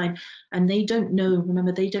first time and they don't know,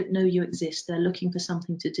 remember, they don't know you exist, they're looking for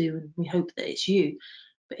something to do, and we hope that it's you.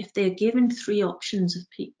 But if they're given 3 options of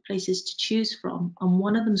places to choose from, and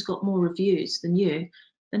one of them's got more reviews than you,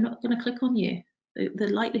 they're not going to click on you. The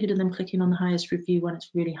likelihood of them clicking on the highest review one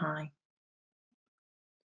is really high.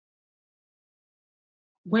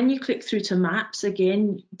 When you click through to maps,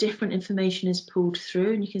 again, different information is pulled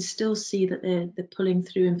through, and you can still see that they're pulling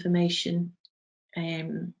through information.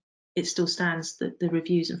 It still stands, the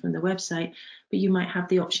reviews are from the website, but you might have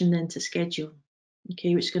the option then to schedule,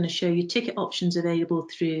 okay, which is going to show you ticket options available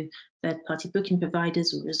through third-party booking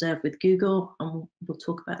providers or reserve with Google, and we'll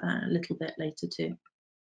talk about that a little bit later too.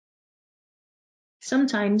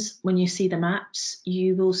 Sometimes when you see the maps,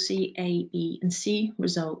 you will see A, B, and C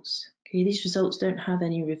results. Okay, these results don't have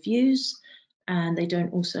any reviews, and they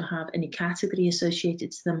don't also have any category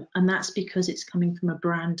associated to them, and that's because it's coming from a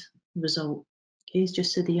brand result. Okay, it's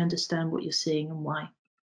just so that you understand what you're seeing and why.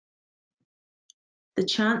 The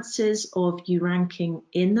chances of you ranking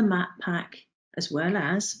in the map pack, as well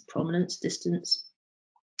as prominence, distance,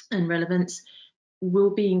 and relevance,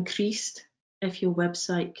 will be increased if your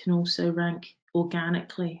website can also rank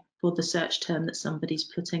organically for the search term that somebody's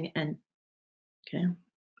putting in. Okay.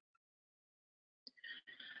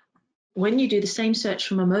 When you do the same search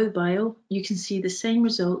from a mobile, you can see the same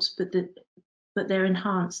results, but they're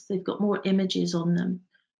enhanced. They've got more images on them.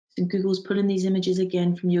 So Google's pulling these images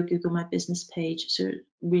again from your Google My Business page. So it's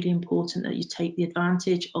really important that you take the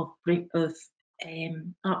advantage of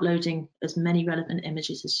uploading as many relevant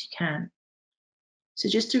images as you can. So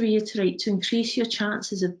just to reiterate, to increase your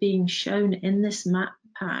chances of being shown in this map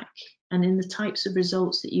pack and in the types of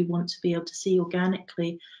results that you want to be able to see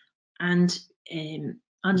organically and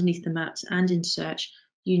underneath the maps and in search,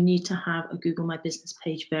 you need to have a Google My Business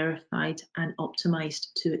page verified and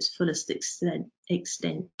optimized to its fullest extent.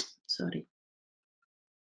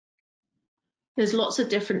 There's lots of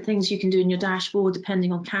different things you can do in your dashboard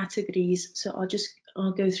depending on categories. So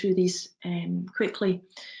I'll go through these quickly.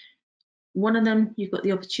 One of them, you've got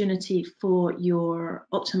the opportunity for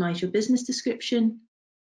optimize your business description,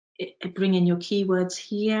 bring in your keywords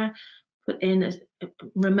here, put in,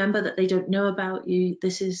 remember that they don't know about you.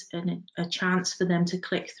 This is a chance for them to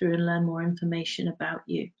click through and learn more information about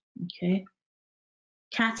you, okay?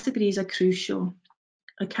 Categories are crucial.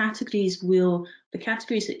 The categories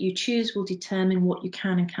that you choose will determine what you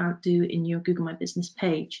can and can't do in your Google My Business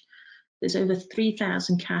page. There's over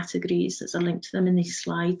 3,000 categories. There's a link to them in these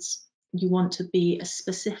slides. You want to be as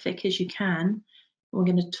specific as you can. We're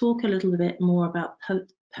going to talk a little bit more about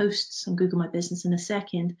posts on Google My Business in a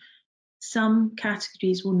second. Some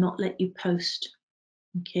categories will not let you post,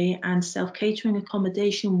 okay? And self-catering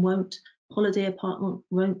accommodation won't, holiday apartment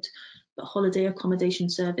won't, but holiday accommodation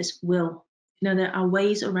service will. You know, there are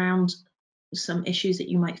ways around some issues that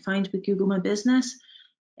you might find with Google My Business.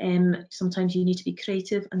 Sometimes you need to be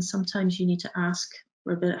creative, and sometimes you need to ask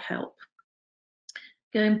for a bit of help.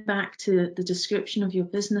 Going back to the description of your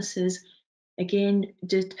businesses, again,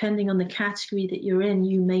 depending on the category that you're in,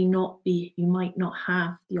 you might not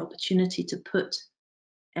have the opportunity to put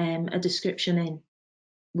a description in,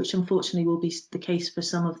 which unfortunately will be the case for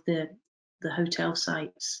some of the hotel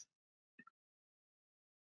sites.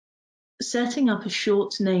 Setting up a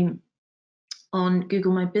short name on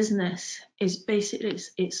Google My Business is basically,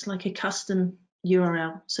 it's like a custom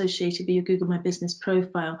URL associated with your Google My Business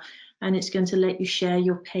profile, and it's going to let you share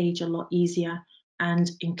your page a lot easier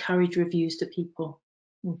and encourage reviews to people,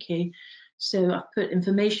 okay? So I've put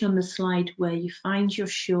information on the slide where you find your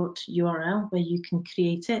short URL, where you can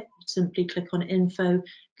create it. Simply click on info.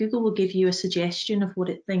 Google will give you a suggestion of what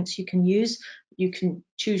it thinks you can use. You can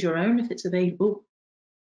choose your own if it's available,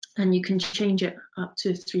 and you can change it up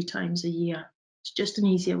to 3 times a year. It's just an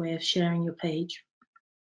easier way of sharing your page.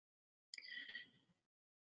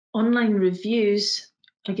 Online reviews,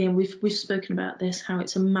 again, we've spoken about this, how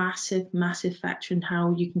it's a massive factor in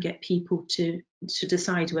how you can get people to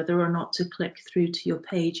decide whether or not to click through to your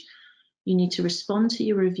page. You need to respond to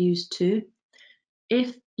your reviews too.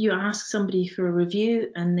 If you ask somebody for a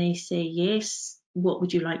review and they say yes, what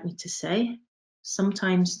would you like me to say?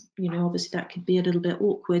 Sometimes, obviously that could be a little bit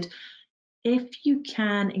awkward. If you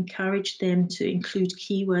can encourage them to include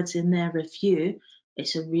keywords in their review,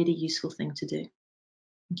 it's a really useful thing to do.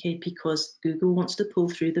 Okay, because Google wants to pull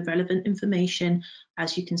through the relevant information.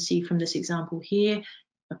 As you can see from this example here,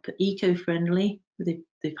 I put eco-friendly.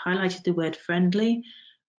 They've highlighted the word friendly.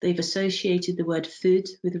 They've associated the word food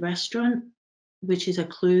with restaurant, which is a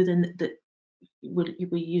clue then that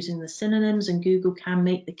we're using the synonyms, and Google can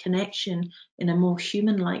make the connection in a more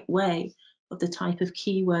human-like way of the type of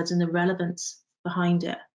keywords and the relevance behind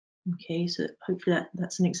it. Okay, so hopefully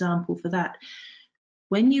that's an example for that.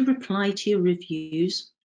 When you reply to your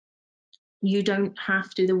reviews, you don't have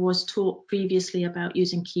to. There was talk previously about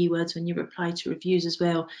using keywords when you reply to reviews as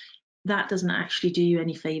well. That doesn't actually do you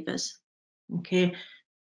any favors. Okay,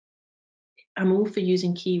 I'm all for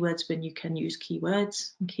using keywords when you can use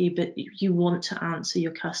keywords, okay, but you want to answer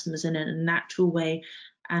your customers in a natural way,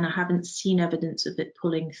 and I haven't seen evidence of it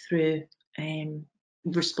pulling through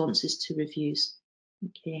responses to reviews.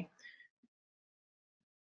 Okay.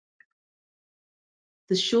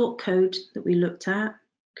 The short code that we looked at,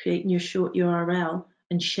 creating your short URL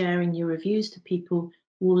and sharing your reviews to people,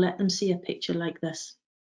 will let them see a picture like this.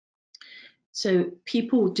 So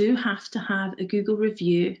people do have to have a Google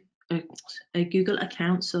review, a Google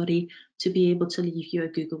account, sorry, to be able to leave you a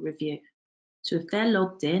Google review. So if they're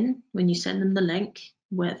logged in, when you send them the link,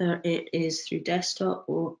 whether it is through desktop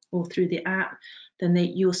or through the app, then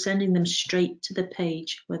you're sending them straight to the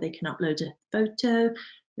page where they can upload a photo,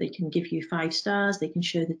 they can give you 5 stars, they can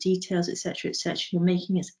show the details, etc., etc. You're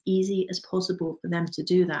making it as easy as possible for them to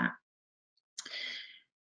do that.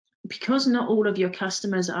 Because not all of your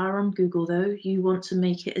customers are on Google though, you want to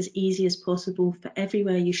make it as easy as possible for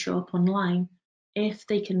everywhere you show up online. If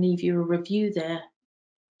they can leave you a review there,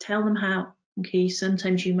 tell them how. Okay,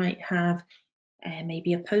 sometimes you might have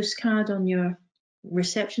maybe a postcard on your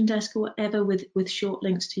reception desk or whatever with short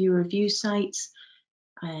links to your review sites.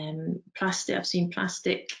 Plastic, I've seen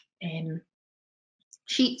plastic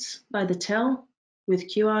sheets by the till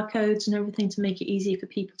with QR codes and everything to make it easy for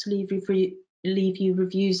people to leave you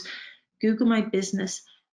reviews. Google My Business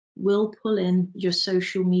will pull in your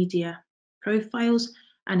social media profiles,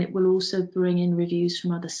 and it will also bring in reviews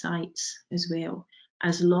from other sites as well,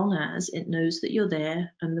 as long as it knows that you're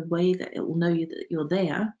there. And the way that it will know that you're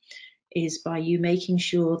there is by you making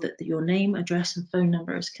sure that your name, address, and phone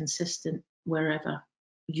number is consistent wherever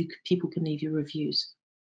people can leave you reviews.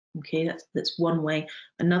 Okay, that's one way.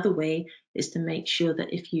 Another way is to make sure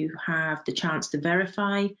that if you have the chance to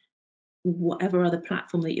verify whatever other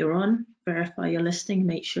platform that you're on, verify your listing,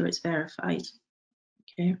 make sure it's verified.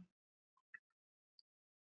 Okay.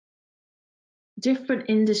 Different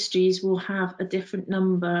industries will have a different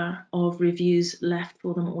number of reviews left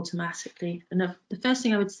for them automatically. And the first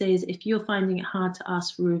thing I would say is if you're finding it hard to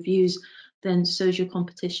ask for reviews, then so's your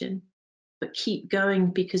competition. But keep going,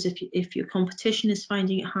 because if your competition is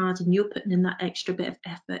finding it hard and you're putting in that extra bit of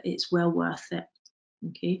effort, it's well worth it.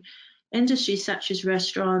 Okay. Industries such as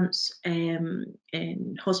restaurants and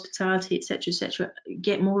hospitality, etc.,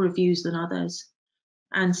 get more reviews than others.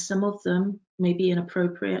 And some of them may be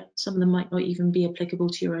inappropriate. Some of them might not even be applicable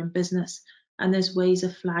to your own business. And there's ways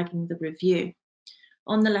of flagging the review.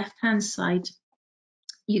 On the left-hand side,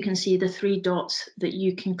 you can see the 3 dots that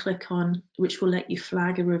you can click on, which will let you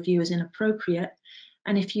flag a review as inappropriate.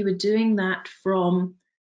 And if you were doing that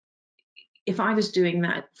if I was doing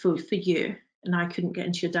that for you and I couldn't get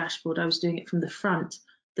into your dashboard, I was doing it from the front,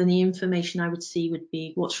 then the information I would see would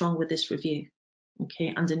be what's wrong with this review.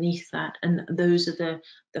 Okay, underneath that. And those are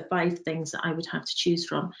the 5 things that I would have to choose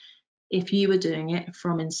from. If you were doing it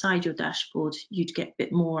from inside your dashboard, you'd get a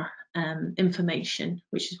bit more information,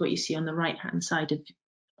 which is what you see on the right-hand side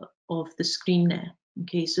of the screen there.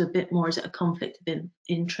 Okay, so a bit more, is it a conflict of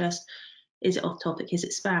interest? Is it off topic? Is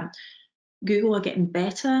it spam? Google are getting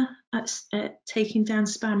better at taking down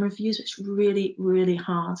spam reviews. It's really, really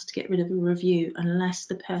hard to get rid of a review unless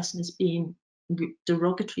the person is being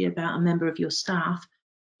derogatory about a member of your staff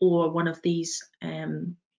or one of these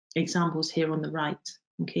examples here on the right.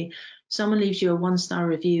 Okay, someone leaves you a 1-star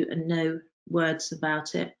review and no words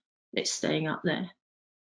about it, it's staying up there.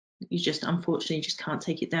 You just unfortunately just can't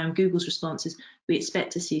take it down. Google's response is, we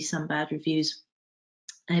expect to see some bad reviews.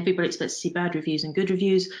 Everybody expects to see bad reviews and good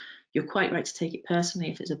reviews. You're quite right to take it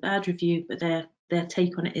personally if it's a bad review, but their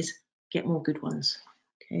take on it is get more good ones.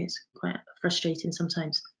 Okay, it's quite frustrating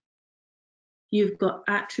sometimes. You've got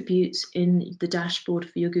attributes in the dashboard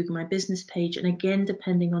for your Google My Business page, and again,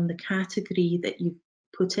 depending on the category that you've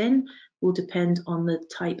put in will depend on the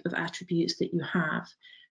type of attributes that you have.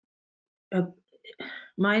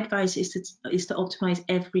 My advice is to optimize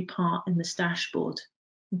every part in this dashboard.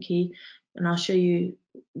 Okay, and I'll show you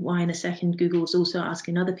why in a second. Google is also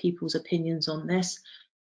asking other people's opinions on this.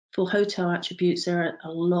 For hotel attributes, they're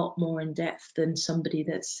a lot more in depth than somebody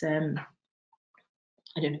that's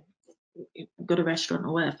I don't know, got a restaurant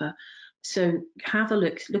or whatever. So have a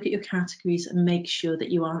look at your categories and make sure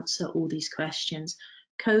that you answer all these questions.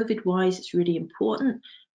 COVID-wise, it's really important.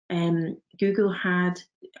 Google had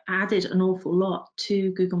added an awful lot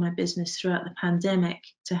to Google My Business throughout the pandemic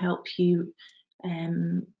to help you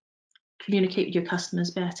communicate with your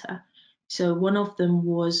customers better. So one of them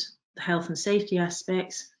was the health and safety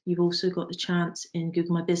aspects. You've also got the chance in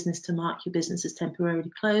Google My Business to mark your business as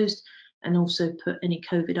temporarily closed and also put any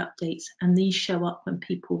COVID updates, and these show up when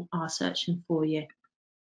people are searching for you.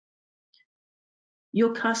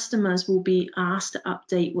 Your customers will be asked to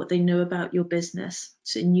update what they know about your business,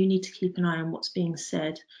 so you need to keep an eye on what's being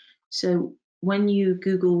said. So when you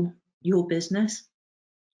Google your business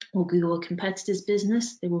or Google a competitor's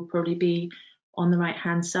business, they will probably be on the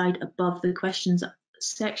right-hand side above the questions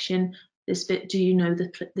section. This bit, do you know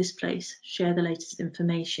this place? Share the latest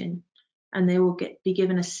information. And they will be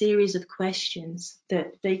given a series of questions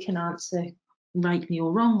that they can answer rightly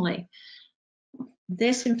or wrongly.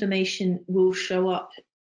 This information will show up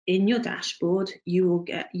in your dashboard. You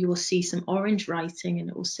will see some orange writing, and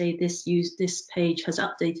it will say this page has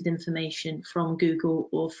updated information from Google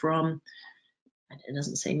or from, it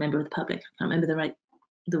doesn't say member of the public, I can't remember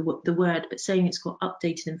the word, but saying it's got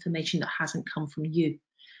updated information that hasn't come from you.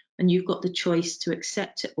 And you've got the choice to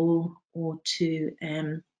accept it all or to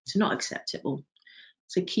not accept it all.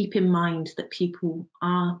 So keep in mind that people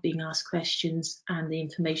are being asked questions and the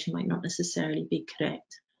information might not necessarily be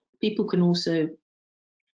correct. People can also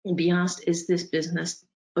be asked, is this business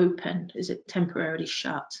open? Is it temporarily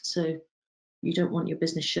shut? So you don't want your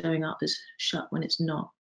business showing up as shut when it's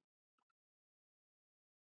not.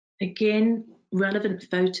 Again, relevant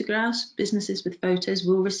photographs. Businesses with photos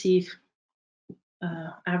will receive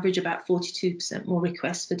average about 42% more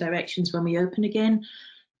requests for directions when we open again.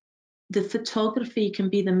 The photography can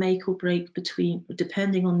be the make or break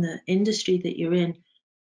depending on the industry that you're in,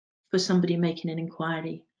 for somebody making an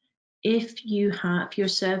inquiry. If you're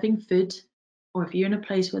serving food, or if you're in a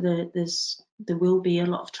place where there will be a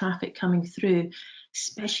lot of traffic coming through,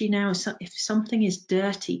 especially now, if something is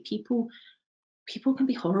dirty, people can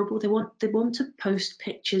be horrible. They want to post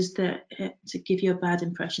pictures that to give you a bad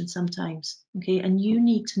impression sometimes. Okay, and you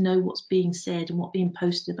need to know what's being said and what's being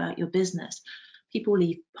posted about your business. People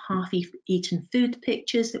leave half-eaten food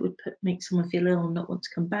pictures that would make someone feel ill and not want to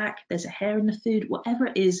come back. There's a hair in the food, whatever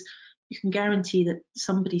it is, you can guarantee that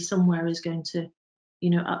somebody somewhere is going to,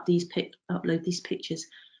 upload these pictures.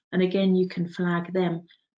 And again, you can flag them.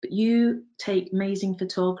 But you take amazing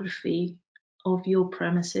photography of your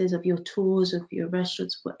premises, of your tours, of your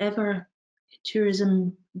restaurants, whatever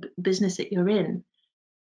tourism business that you're in.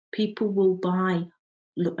 People will buy,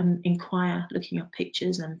 look and inquire, looking at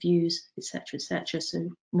pictures and views, etc., etc. So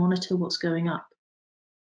monitor what's going up.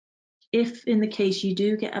 If in the case you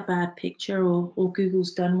do get a bad picture, or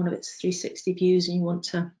Google's done one of its 360 views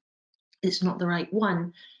and it's not the right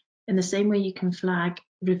one, in the same way you can flag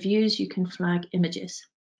reviews, you can flag images.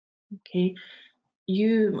 Okay,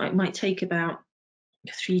 it might take about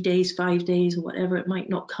 3 days, 5 days, or whatever. It might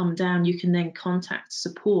not come down. You can then contact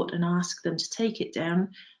support and ask them to take it down.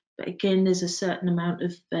 But again, there's a certain amount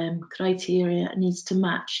of criteria it needs to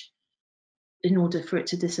match in order for it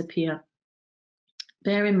to disappear.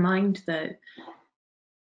 Bear in mind, though,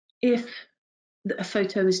 if a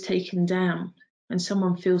photo is taken down and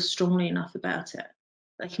someone feels strongly enough about it,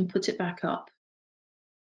 they can put it back up.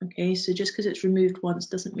 Okay, so just because it's removed once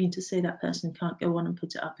doesn't mean to say that person can't go on and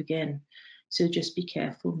put it up again. So just be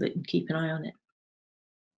careful and keep an eye on it.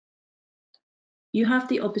 You have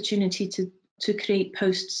the opportunity to create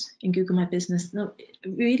posts in Google My Business. Now,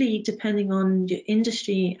 really, depending on your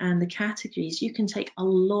industry and the categories, you can take a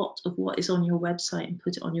lot of what is on your website and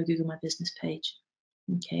put it on your Google My Business page.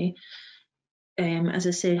 Okay. As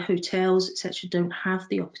I say, hotels, etc., don't have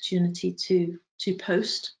the opportunity to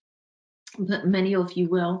post, but many of you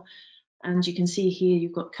will. And you can see here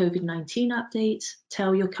you've got COVID-19 updates.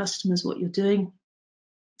 Tell your customers what you're doing.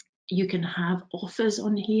 You can have offers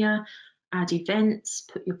on here, add events,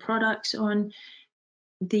 put your products on.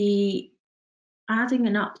 The adding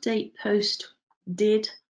an update post did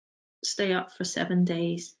stay up for 7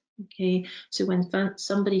 days. Okay, so when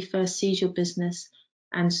somebody first sees your business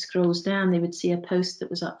and scrolls down, they would see a post that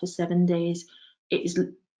was up for 7 days.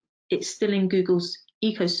 It it's still in Google's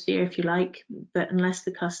ecosphere, if you like, but unless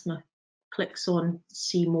the customer clicks on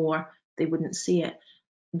see more, they wouldn't see it.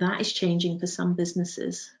 That is changing for some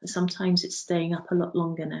businesses. Sometimes it's staying up a lot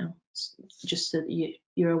longer now, just so that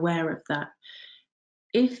you're aware of that.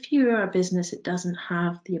 If you're a business that doesn't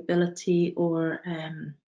have the ability or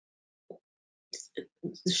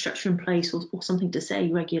the structure in place or something to say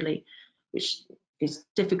regularly, which is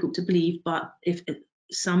difficult to believe, but if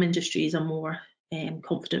some industries are more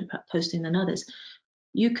confident about posting than others,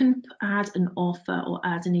 you can add an offer or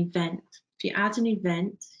add an event. If you add an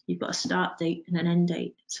event, you've got a start date and an end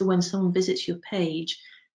date. So when someone visits your page,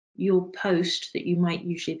 your post that you might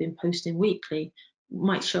usually have been posting weekly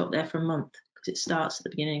might show up there for a month, because it starts at the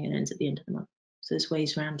beginning and ends at the end of the month. So there's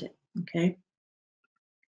ways around it, okay?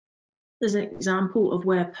 There's an example of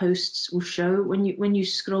where posts will show. When you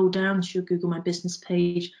scroll down to your Google My Business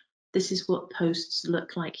page, this is what posts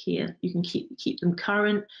look like here. You can keep them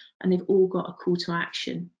current, and they've all got a call to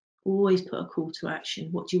action. Always put a call to action.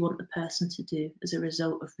 What do you want the person to do as a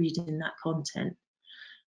result of reading that content?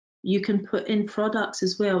 You can put in products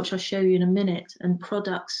as well, which I'll show you in a minute. And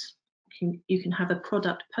products, you can have a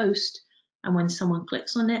product post, and when someone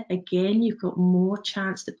clicks on it, again, you've got more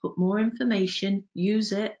chance to put more information,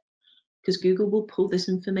 use it, because Google will pull this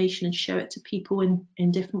information and show it to people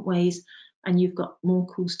in different ways, and you've got more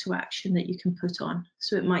calls to action that you can put on.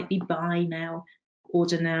 So it might be buy now,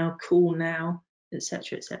 order now, call now,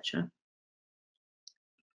 etc., etc.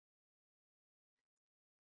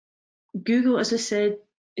 Google, as I said,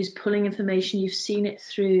 is pulling information. You've seen it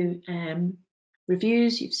through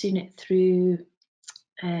reviews, you've seen it through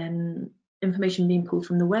information being pulled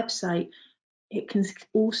from the website. It can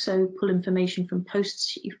also pull information from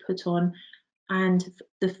posts that you've put on and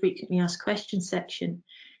the frequently asked questions section.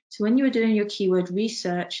 So when you are doing your keyword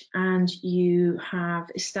research and you have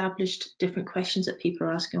established different questions that people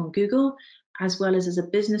are asking on Google, as well as a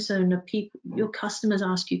business owner, your customers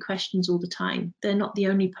ask you questions all the time. They're not the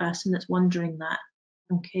only person that's wondering that,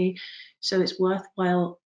 okay? So it's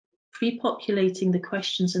worthwhile pre-populating the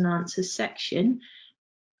questions and answers section,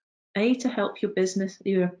 A, to help your business,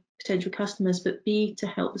 your potential customers, but B, to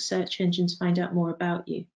help the search engines find out more about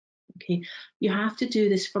you. Okay, you have to do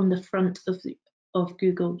this from the front of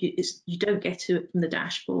Google. You don't get to it from the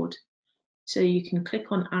dashboard. So you can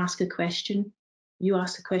click on ask a question. You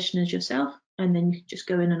ask the question as yourself, and then you can just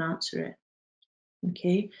go in and answer it.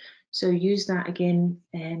 Okay, so use that again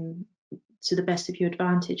to the best of your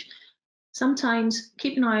advantage. Sometimes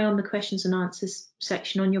keep an eye on the questions and answers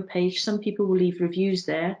section on your page. Some people will leave reviews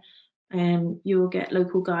there, and you'll get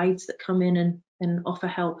local guides that come in and offer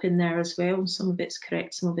help in there as well. Some of it's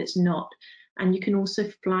correct, some of it's not. And you can also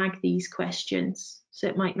flag these questions. So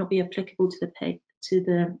it might not be applicable to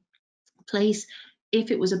the place. If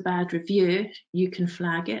it was a bad review, you can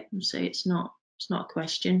flag it and say it's not a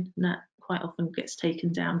question, and that quite often gets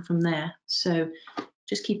taken down from there. So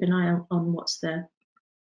just keep an eye on what's there.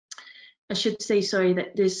 I should say, sorry,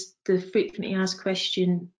 that the frequently asked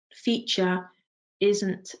question feature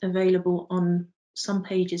isn't available on some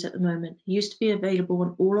pages at the moment. It used to be available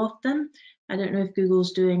on all of them. I don't know if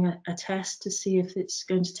Google's doing a test to see if it's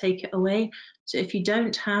going to take it away. So if you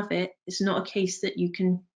don't have it, it's not a case that you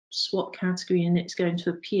can swap category and it's going to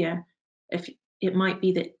appear. If it might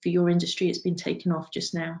be that for your industry it's been taken off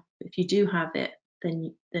just now. If you do have it,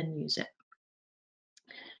 then use it.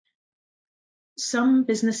 Some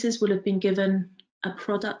businesses will have been given a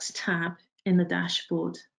products tab in the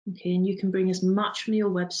dashboard. Okay, and you can bring as much from your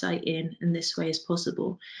website in this way as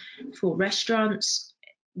possible. For restaurants,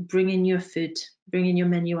 bring in your food, bring in your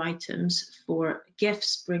menu items. For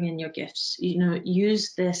gifts, bring in your gifts.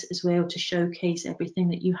 Use this as well to showcase everything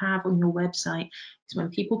that you have on your website. Because when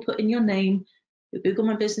people put in your name, your Google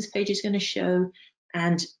My Business page is going to show,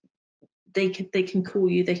 and they can call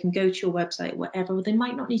you, they can go to your website, whatever. They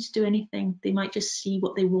might not need to do anything. They might just see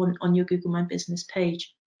what they want on your Google My Business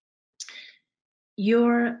page.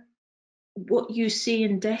 What you see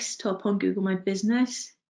in desktop on Google My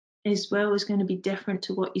Business as well is going to be different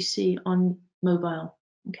to what you see on mobile.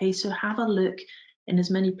 Okay, so have a look in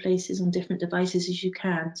as many places on different devices as you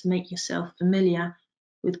can to make yourself familiar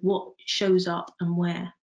with what shows up and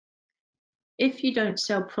where. If you don't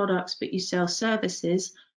sell products but you sell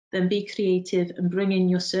services, then be creative and bring in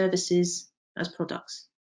your services as products.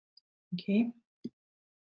 Okay.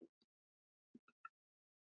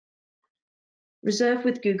 Reserve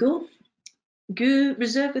with Google.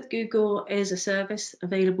 Reserve with Google is a service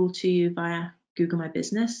available to you via Google My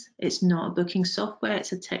Business. It's not a booking software,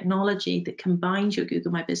 it's a technology that combines your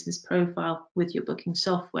Google My Business profile with your booking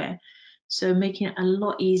software. So making it a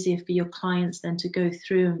lot easier for your clients then to go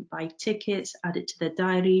through and buy tickets, add it to their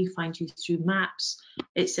diary, find you through maps,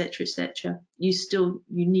 etc., etc. You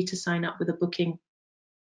need to sign up with a booking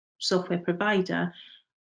software provider,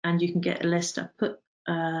 and you can get a list. I've put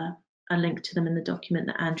a link to them in the document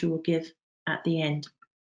that Andrew will give at the end.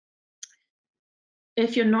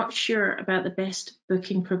 If you're not sure about the best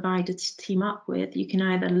booking provider to team up with, you can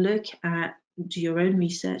either do your own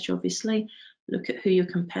research, obviously, look at who your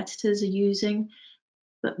competitors are using.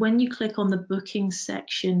 But when you click on the booking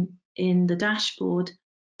section in the dashboard,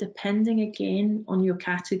 depending again on your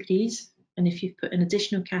categories, and if you've put in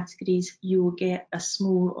additional categories, you will get a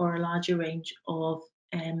small or a larger range of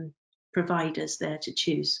providers there to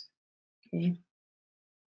choose. Okay.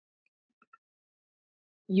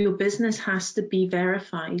 Your business has to be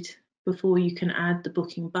verified before you can add the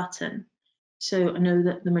booking button. So I know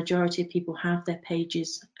that the majority of people have their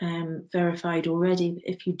pages verified already, but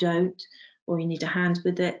if you don't, or you need a hand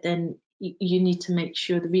with it, then you need to make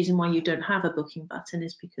sure the reason why you don't have a booking button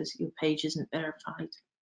is because your page isn't verified.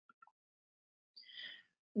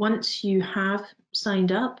 Once you have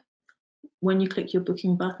signed up, when you click your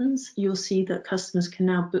booking buttons, you'll see that customers can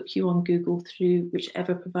now book you on Google through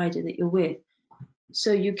whichever provider that you're with.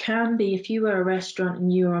 So you can be, if you were a restaurant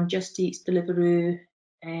and you were on Just Eats, Deliveroo,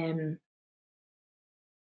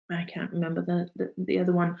 I can't remember the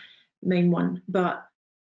other one, main one, but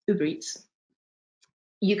Uber Eats.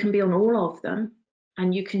 You can be on all of them,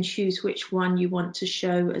 and you can choose which one you want to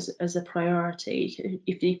show as a priority.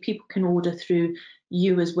 If people can order through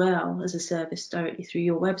you as well as a service directly through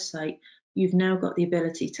your website, you've now got the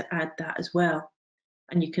ability to add that as well.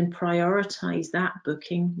 And you can prioritize that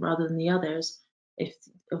booking rather than the others, if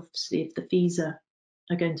the fees are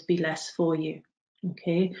going to be less for you.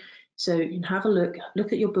 Okay, so you can have a look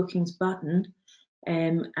at your bookings button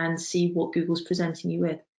and see what Google's presenting you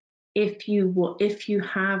with. If you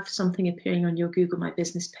have something appearing on your Google My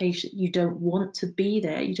Business page that you don't want to be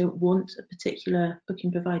there, you don't want a particular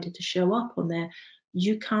booking provider to show up on there,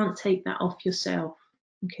 you can't take that off yourself.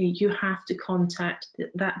 Okay, you have to contact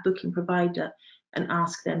that booking provider and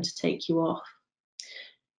ask them to take you off.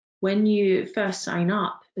 When you first sign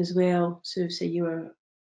up as well, so say you're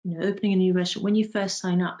opening a new restaurant, when you first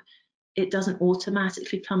sign up, it doesn't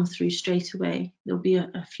automatically come through straight away. There'll be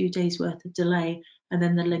a few days worth of delay, and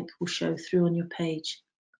then the link will show through on your page.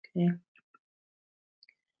 Okay.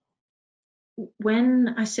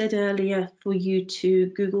 When I said earlier for you to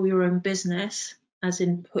Google your own business, as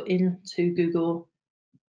in put into Google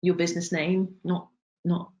your business name, not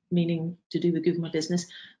meaning to do with Google My Business,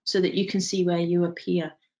 so that you can see where you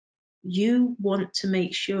appear. You want to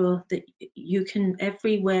make sure that you can,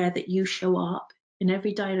 everywhere that you show up, in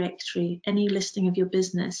every directory, any listing of your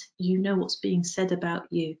business, you know what's being said about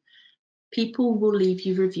you. People will leave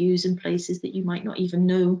you reviews in places that you might not even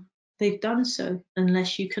know they've done so,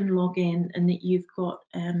 unless you can log in and that you've got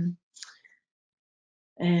I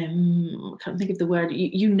can't think of the word,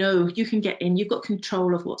 you can get in, you've got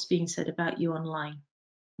control of what's being said about you online.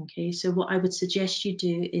 Okay, so what I would suggest you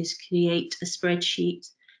do is create a spreadsheet,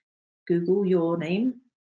 Google your name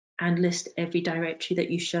and list every directory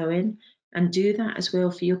that you show in, and do that as well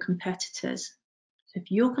for your competitors. So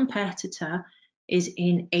if your competitor is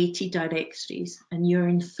in 80 directories and you're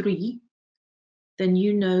in 3, then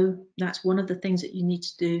you know that's one of the things that you need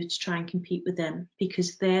to do to try and compete with them,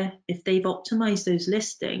 because if they've optimized those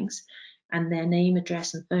listings and their name,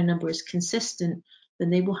 address and phone number is consistent, then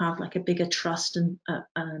they will have like a bigger trust and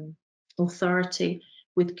authority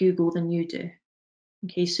with Google than you do.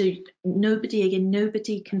 Okay, so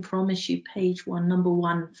nobody can promise you page 1, number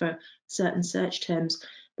 1 for certain search terms,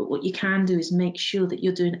 but what you can do is make sure that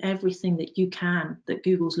you're doing everything that you can that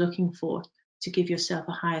Google's looking for to give yourself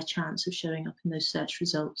a higher chance of showing up in those search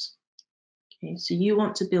results. Okay, so you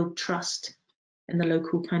want to build trust in the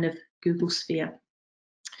local kind of Google sphere.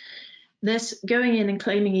 This going in and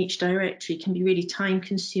claiming each directory can be really time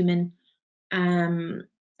consuming, and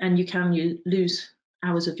you can lose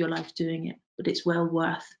hours of your life doing it, but it's well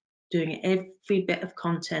worth doing it. Every bit of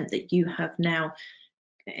content that you have now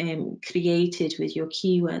created with your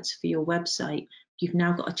keywords for your website, you've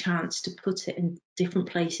now got a chance to put it in different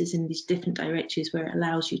places in these different directories where it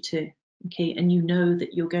allows you to. Okay, and you know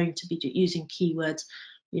that you're going to be using keywords,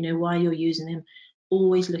 you know why you're using them,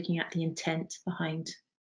 always looking at the intent behind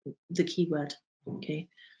the keyword. Okay,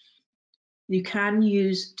 you can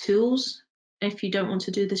use tools if you don't want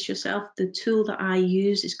to do this yourself. The tool that I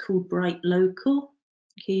use is called Bright Local.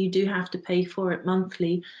 Okay, you do have to pay for it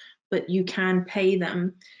monthly, but you can pay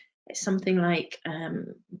them. It's something like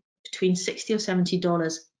between $60 or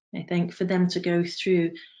 $70, I think, for them to go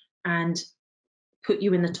through and put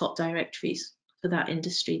you in the top directories for that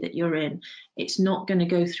industry that you're in. It's not going to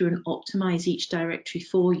go through and optimize each directory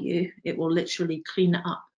for you. It will literally clean it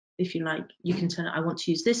up, if you like. You can tell it, I want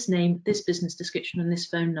to use this name, this business description, and this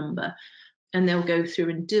phone number, and they'll go through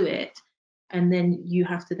and do it. And then you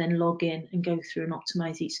have to then log in and go through and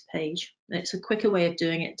optimize each page. It's a quicker way of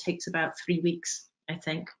doing it. It takes about 3 weeks, I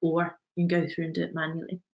think, or you can go through and do it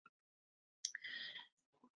manually.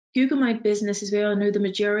 Google My Business, as we all know, the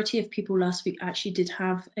majority of people last week actually did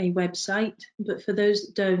have a website, but for those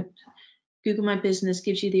that don't, Google My Business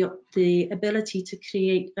gives you the ability to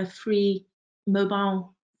create a free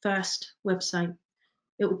mobile first website.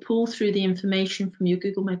 It will pull through the information from your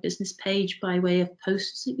Google My Business page by way of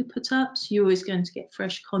posts that you put up, so you're always going to get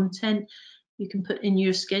fresh content. You can put in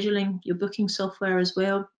your scheduling, your booking software as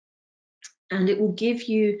well, and it will give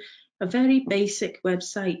you a very basic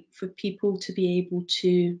website for people to be able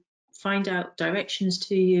to find out directions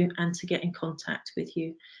to you and to get in contact with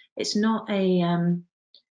you. It's not a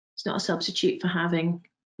substitute for having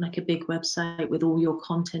like a big website with all your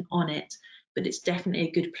content on it, but it's definitely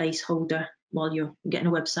a good placeholder while you're getting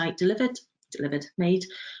a website made,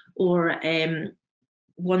 or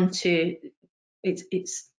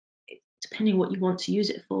it's depending what you want to use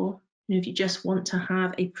it for. You know, if you just want to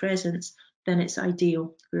have a presence, then it's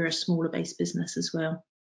ideal for a smaller based business as well.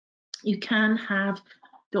 You can have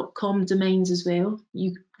 .com domains as well.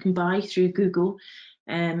 You can buy through Google,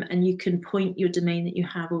 and you can point your domain that you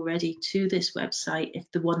have already to this website. If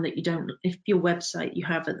your website you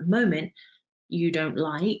have at the moment you don't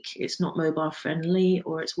like, it's not mobile friendly,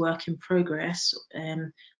 or it's work in progress,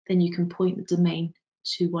 then you can point the domain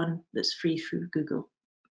to one that's free through Google.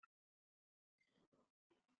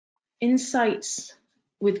 Insights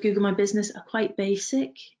with Google My Business are quite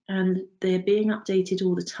basic, and they're being updated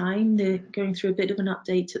all the time. They're going through a bit of an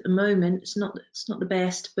update at the moment. It's not the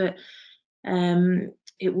best, but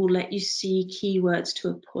it will let you see keywords to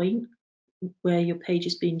a point where your page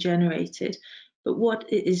is being generated. But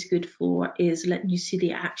what it is good for is letting you see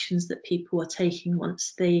the actions that people are taking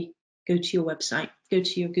once they go to your website, go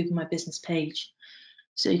to your Google My Business page.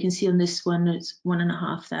 So you can see on this one, it's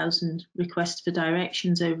 1,500 requests for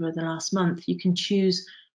directions over the last month. You can choose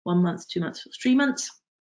 1 month, 2 months, or 3 months.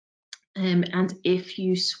 And if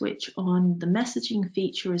you switch on the messaging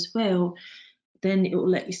feature as well, then it will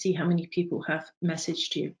let you see how many people have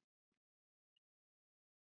messaged you.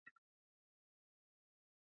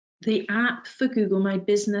 The app for Google My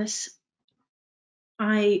Business,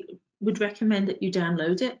 I would recommend that you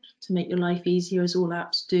download it to make your life easier, as all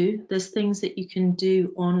apps do. There's things that you can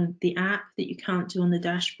do on the app that you can't do on the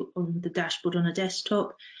dashboard on a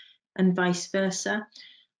desktop, and vice versa.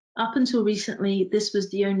 Up until recently, this was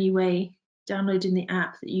the only way, downloading the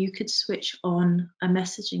app, that you could switch on a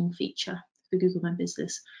messaging feature for Google My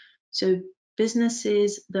Business. So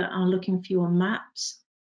businesses that are looking for you on maps,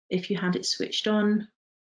 if you had it switched on,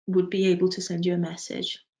 would be able to send you a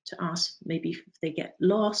message to ask maybe if they get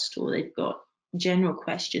lost or they've got general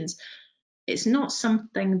questions. It's not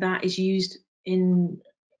something that is used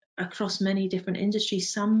across many different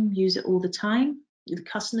industries. Some use it all the time. The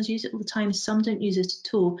customers use it all the time. Some don't use it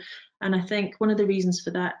at all. And I think one of the reasons for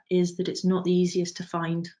that is that it's not the easiest to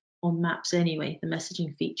find on maps anyway, the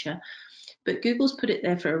messaging feature. But Google's put it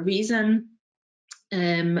there for a reason.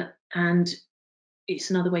 And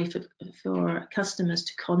it's another way for customers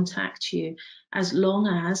to contact you, as long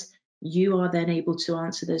as you are then able to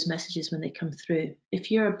answer those messages when they come through. If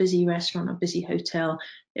you're a busy restaurant or busy hotel,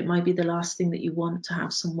 it might be the last thing that you want to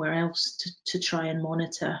have somewhere else to try and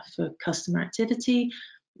monitor for customer activity.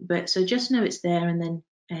 But so just know it's there, and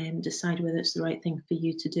then decide whether it's the right thing for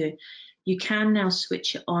you to do. You can now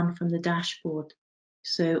switch it on from the dashboard.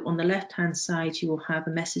 So on the left-hand side, you will have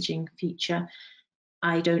a messaging feature.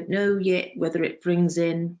 I don't know yet whether it brings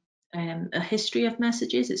in a history of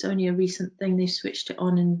messages. It's only a recent thing. They've switched it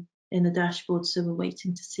on in the dashboard, so we're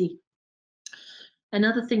waiting to see.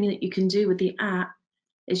 Another thing that you can do with the app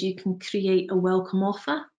is you can create a welcome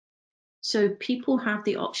offer. So people have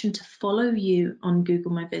the option to follow you on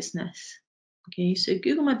Google My Business. Okay, so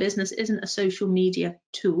Google My Business isn't a social media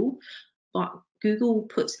tool, but Google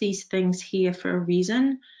puts these things here for a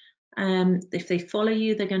reason. If they follow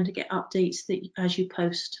you, they're going to get updates as you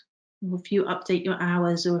post. If you update your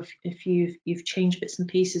hours, or if you've changed bits and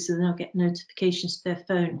pieces, then they'll get notifications to their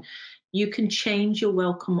phone. You can change your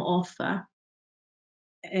welcome offer.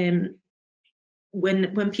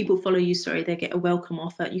 When people follow you, they get a welcome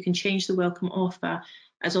offer. You can change the welcome offer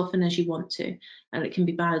as often as you want to, and it can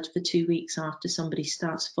be valid for 2 weeks after somebody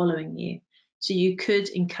starts following you. So you could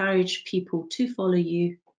encourage people to follow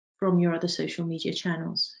you from your other social media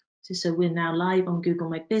channels. So we're now live on Google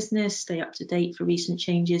My Business. Stay up to date for recent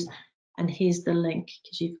changes. And here's the link,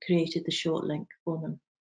 because you've created the short link for them.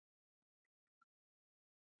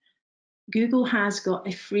 Google has got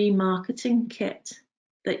a free marketing kit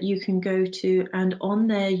that you can go to, and on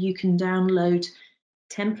there you can download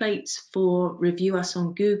templates for review us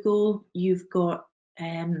on Google. You've got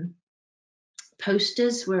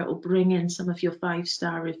posters where it will bring in some of your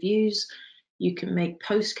 5-star reviews. You can make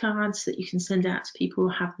postcards that you can send out to people,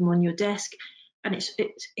 have them on your desk, and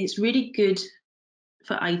it's really good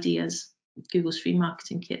for ideas. Google's free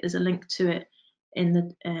marketing kit. There's a link to it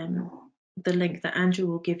in the link that Andrew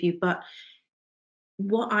will give you. But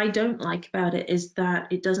what I don't like about it is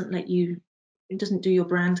that it doesn't do your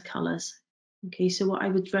brand colors. Okay, so what I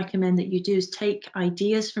would recommend that you do is take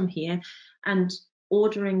ideas from here, and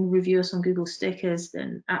ordering review us on Google stickers,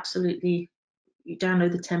 then absolutely you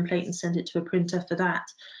download the template and send it to a printer for that.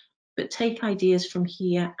 But take ideas from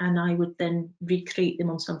here, and I would then recreate them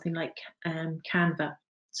on something like Canva,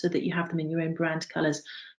 so that you have them in your own brand colors,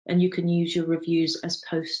 and you can use your reviews as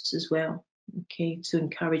posts as well, okay, to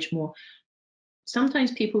encourage more.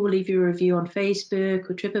 Sometimes people will leave you a review on Facebook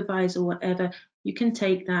or TripAdvisor or whatever. You can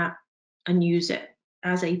take that and use it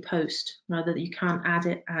as a post, rather that you can't add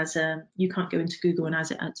it as you can't go into Google and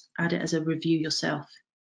add it as a review yourself.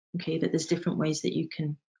 Okay, but there's different ways that you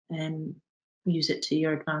can use it to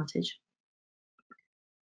your advantage.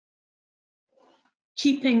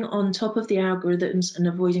 Keeping on top of the algorithms and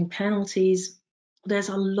avoiding penalties, there's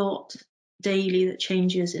a lot daily that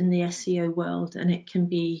changes in the SEO world, and it can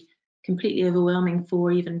be completely overwhelming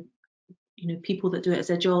for even people that do it as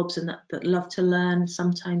their jobs and that love to learn.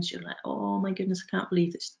 Sometimes you're like, oh my goodness, I can't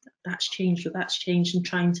believe that's changed or that's changed, and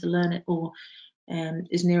trying to learn it all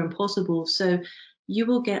is near impossible. So you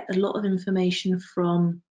will get a lot of information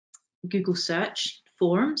from Google search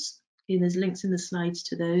forums. Okay, there's links in the slides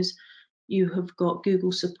to those. You have got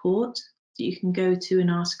Google support that you can go to and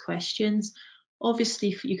ask questions.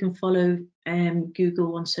 Obviously, you can follow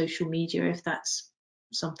Google on social media if that's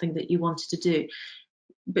something that you wanted to do.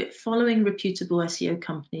 But following reputable SEO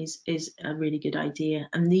companies is a really good idea.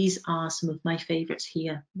 And these are some of my favorites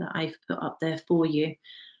here that I've put up there for you.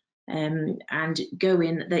 And go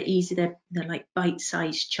in, they're easy, they're like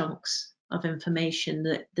bite-sized chunks of information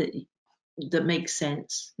that makes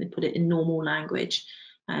sense. They put it in normal language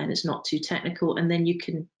and it's not too technical. And then you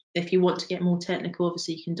can, if you want to get more technical,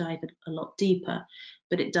 obviously you can dive a lot deeper,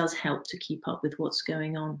 but it does help to keep up with what's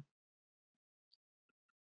going on.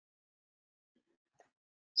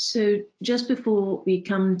 So just before we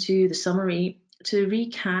come to the summary, to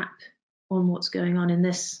recap on what's going on in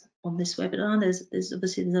this webinar, there's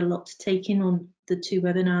obviously a lot to take in on the two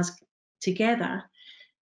webinars together,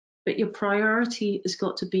 but your priority has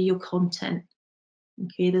got to be your content.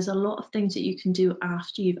 Okay, there's a lot of things that you can do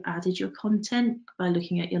after you've added your content by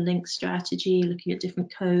looking at your link strategy, looking at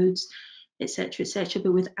different codes, etc., etc.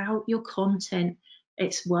 But without your content,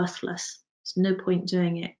 it's worthless. There's no point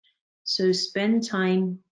doing it. So spend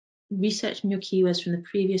time researching your keywords from the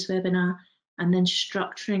previous webinar and then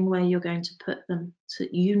structuring where you're going to put them, so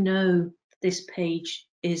that you know this page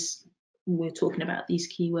is, we're talking about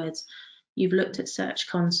these keywords. You've looked at Search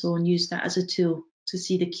Console and used that as a tool to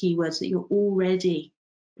see the keywords that you're already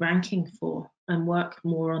ranking for and work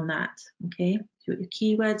more on that. Okay, so your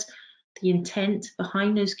keywords, the intent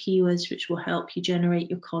behind those keywords, which will help you generate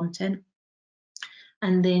your content,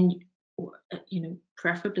 and then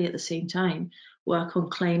preferably at the same time work on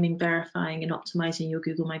claiming, verifying and optimizing your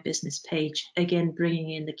Google My Business page, again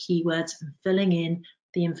bringing in the keywords and filling in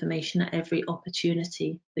the information at every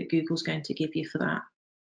opportunity that Google's going to give you for that.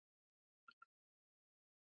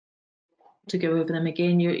 To go over them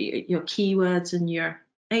again, your keywords and your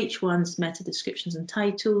H1s, meta descriptions and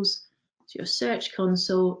titles, to your Search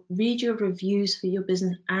Console, read your reviews for your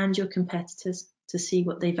business and your competitors to see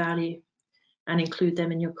what they value and include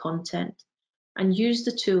them in your content, and use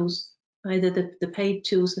the tools, either the paid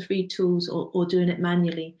tools, the free tools, or doing it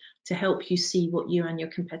manually to help you see what you and your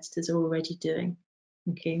competitors are already doing.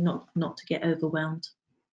 Okay, not to get overwhelmed.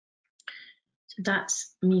 So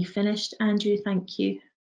that's me finished. Andrew, thank you.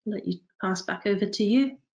 I'll let you pass back over to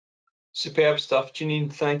you. Superb stuff,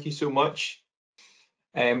 Janine. Thank you so much.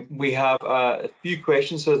 We have a few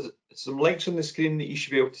questions. There's some links on the screen that you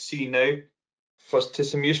should be able to see now. First, to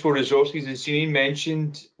some useful resources. As Janine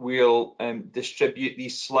mentioned, we'll distribute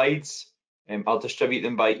these slides. I'll distribute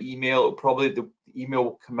them by email. Probably the email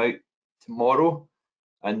will come out tomorrow.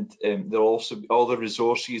 And there'll also be all the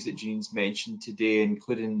resources that Janine's mentioned today,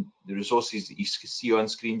 including the resources that you see on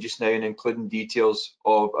screen just now, and including details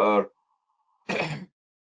of our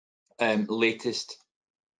latest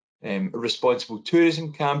Responsible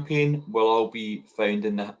tourism campaign will all be found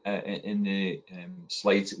in the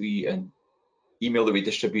slides that we and email that we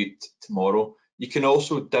distribute tomorrow. You can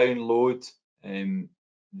also download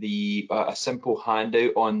a simple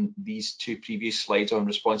handout on these two previous slides on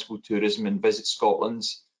responsible tourism and Visit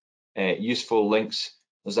Scotland's useful links.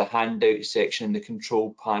 There's a handout section in the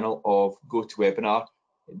control panel of GoToWebinar.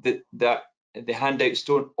 The handouts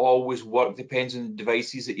don't always work, depends on the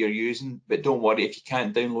devices that you're using, but don't worry, if you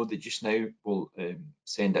can't download it just now, we'll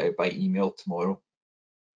send it out by email tomorrow.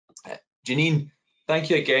 Janine, thank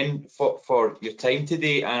you again for your time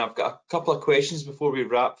today, and I've got a couple of questions before we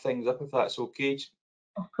wrap things up, if that's okay.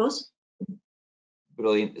 Of course.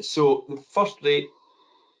 Brilliant. So firstly,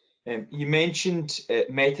 you mentioned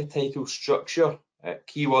meta title structure,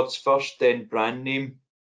 keywords first, then brand name.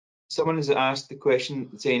 Someone has asked the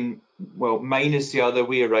question saying, well, mine is the other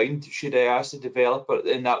way around. Should I ask the developer?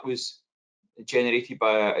 And that was generated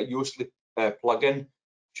by a Yoastly plugin.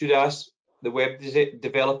 Should I ask the web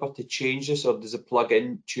developer to change this, or does the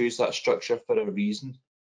plugin choose that structure for a reason?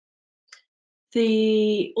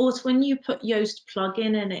 When you put Yoast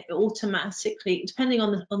plugin in, it automatically, depending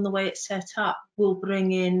on the way it's set up, will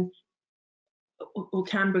bring in or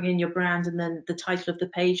can bring in your brand and then the title of the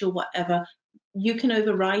page or whatever. You can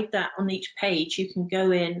override that on each page. You can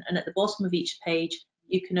go in and at the bottom of each page,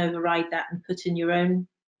 you can override that and put in your own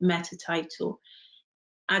meta title.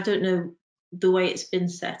 I don't know the way it's been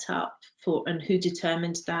set up for and who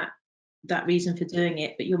determines that reason for doing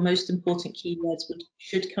it, but your most important keywords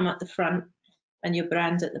should come at the front and your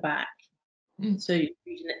brand at the back. So you're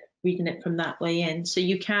reading it from that way in. So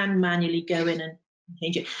you can manually go in and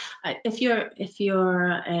change it.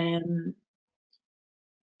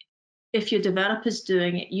 If your developer's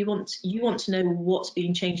doing it, you want to know what's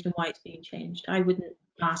being changed and why it's being changed. I wouldn't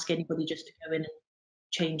ask anybody just to go in and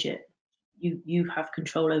change it. You have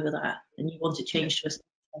control over that, and you want it changed to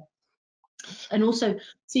a. And also,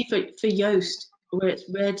 see for Yoast, where it's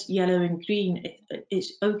red, yellow, and green,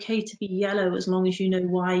 it's okay to be yellow as long as you know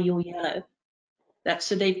why you're yellow.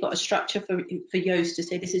 So they've got a structure for Yoast to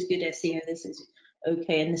say this is good SEO, this is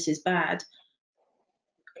okay, and this is bad.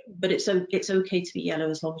 But it's okay to be yellow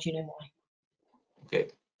as long as you know why. Okay,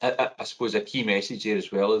 I suppose a key message here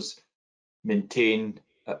as well is maintain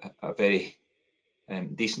a very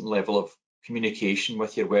decent level of communication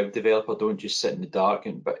with your web developer. Don't just sit in the dark,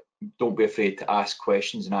 but don't be afraid to ask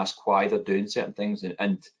questions and ask why they're doing certain things.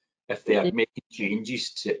 And if they are making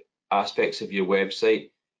changes to aspects of your website,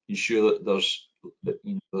 ensure that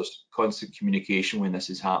there's constant communication when this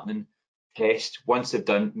is happening. Test once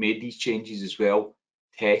they've made these changes as well.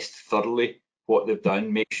 Test thoroughly what they've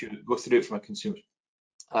done. Make sure go through it from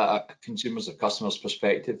a consumer's or customer's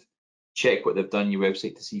perspective. Check what they've done on your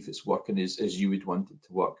website to see if it's working as you would want it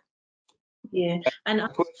to work. Yeah, and as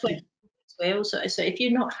well. So if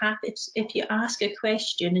you're not happy, if you ask a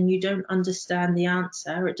question and you don't understand the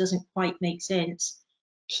answer, or it doesn't quite make sense,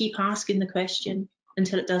 keep asking the question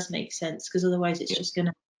until it does make sense, because otherwise it's just going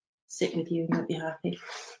to sit with you and you'll be happy.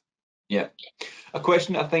 Yeah, a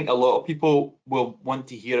question I think a lot of people will want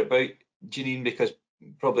to hear about, Janine, because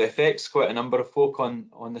probably affects quite a number of folk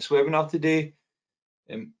on this webinar today.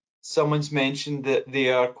 Someone's mentioned that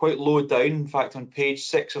they are quite low down, in fact on page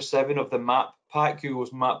 6 or 7 of the map pack,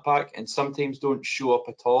 Google's map pack, and sometimes don't show up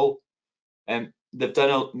at all. They've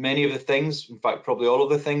done many of the things, in fact probably all of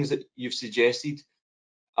the things that you've suggested.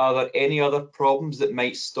 Are there any other problems that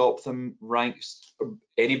might stop them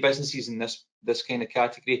any businesses in this kind of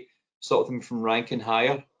category, stop them from ranking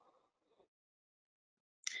higher?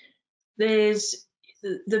 There's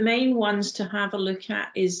the main ones to have a look at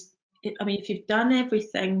is, I mean, if you've done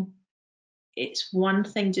everything, it's one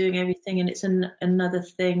thing doing everything, and it's another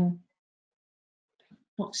thing,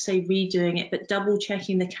 not to say redoing it, but double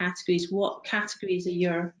checking the categories. What categories are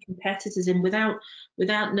your competitors in? Without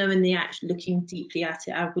knowing looking deeply at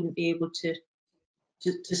it, I wouldn't be able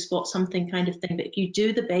to spot something kind of thing. But if you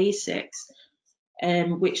do the basics,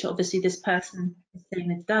 which obviously this person is saying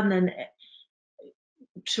they've done, then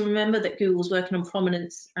to remember that Google's working on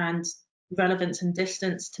prominence and relevance and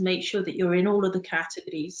distance to make sure that you're in all of the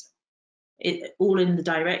categories. All in the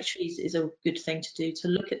directories is a good thing to do, to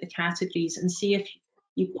look at the categories and see if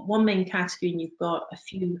you've got one main category and you've got a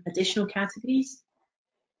few additional categories.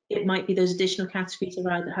 It might be those additional categories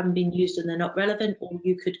are either haven't been used and they're not relevant, or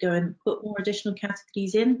you could go and put more additional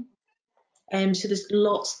categories in. So there's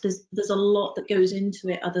a lot that goes into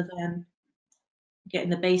it other than getting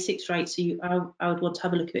the basics right. So I would want to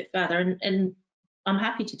have a look at it further, and I'm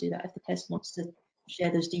happy to do that if the person wants to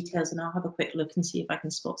share those details, and I'll have a quick look and see if I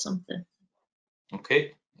can spot something.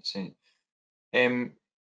 Okay, that's it.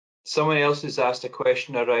 Someone else has asked a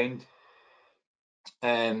question around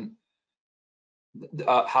having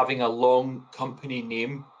a long company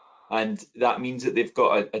name, and that means that they've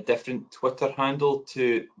got a different Twitter handle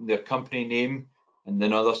to their company name and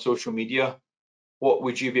then other social media. What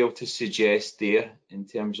would you be able to suggest there in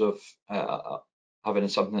terms of having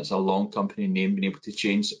something that's a long company name, being able to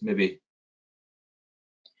change maybe?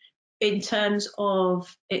 In terms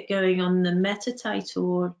of it going on the meta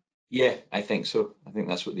title? Or... Yeah, I think so. I think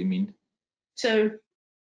that's what they mean. So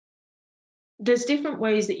there's different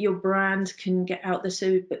ways that your brand can get out there.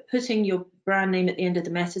 So but putting your brand name at the end of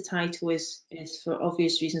the meta title is for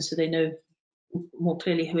obvious reasons, so they know more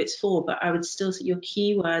clearly who it's for. But I would still say your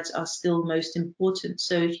keywords are still most important.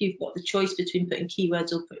 So if you've got the choice between putting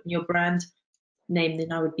keywords or putting your brand name,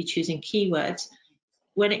 then I would be choosing keywords.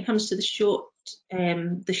 When it comes to the short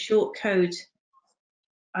code,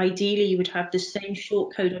 ideally you would have the same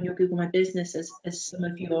short code on your Google My Business as some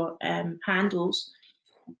of your handles.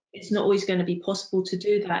 It's not always going to be possible to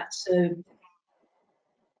do that, so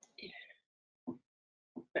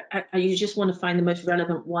you just want to find the most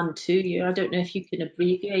relevant one to you. I don't know if you can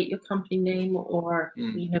abbreviate your company name, or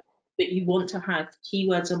you know, but you want to have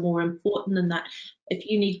keywords are more important than that. If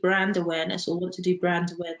you need brand awareness or want to do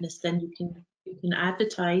brand awareness, then you can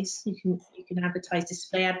advertise. You can advertise,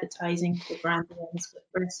 display advertising for brand awareness, but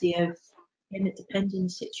for SEO, and it depends on the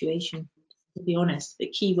situation, to be honest.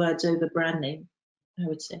 But keywords over brand name, I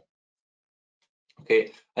would say.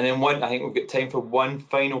 Okay, and then I think we've got time for one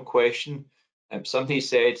final question. Somebody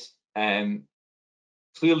said,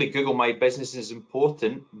 clearly Google My Business is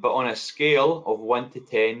important, but on a scale of 1 to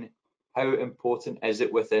 10, how important is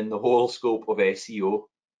it within the whole scope of SEO?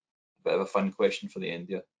 A bit of a fun question for the end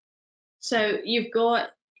here. So you've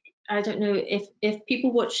got, I don't know if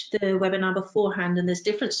people watched the webinar beforehand, and there's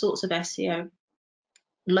different sorts of SEO.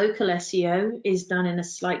 Local SEO is done in a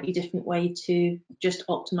slightly different way to just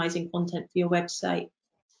optimizing content for your website.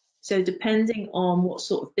 So depending on what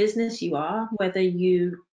sort of business you are, whether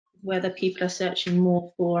people are searching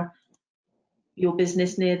more for your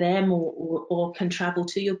business near them or can travel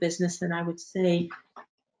to your business, then I would say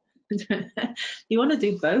you want to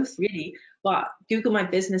do both, really. But Google My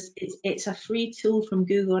Business, it's a free tool from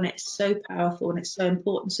Google, and it's so powerful and it's so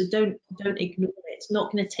important. So don't ignore it. It's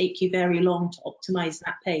not going to take you very long to optimize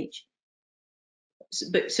that page.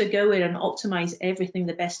 So go in and optimize everything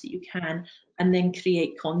the best that you can, and then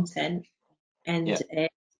create content and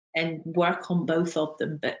work on both of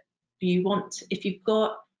them. But if you've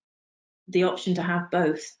got the option to have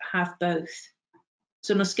both, have both.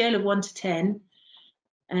 So on a scale of 1 to 10,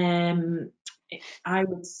 I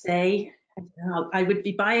would say, I would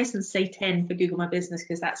be biased and say 10 for Google My Business,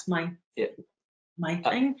 because that's my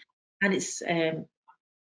thing, and it's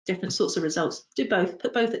different sorts of results. Do both,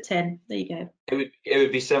 put both at 10. There you go. It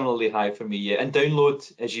would be similarly high for me, yeah. And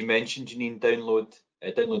download, as you mentioned, Janine, download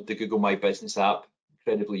the Google My Business app.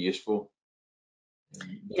 Incredibly useful.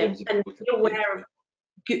 Yeah, and be aware of,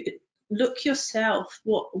 look yourself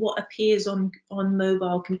what appears on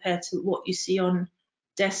mobile compared to what you see on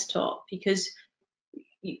desktop, because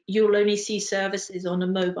you'll only see services on a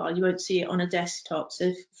mobile, you won't see it on a desktop.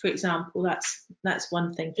 So for example, that's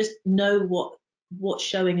one thing. Just know what's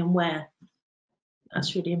showing and where.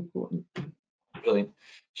 That's really important. Brilliant.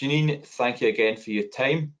 Janine, thank you again for your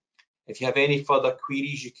time. If you have any further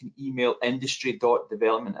queries, you can email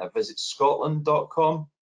industry.development@visitscotland.com.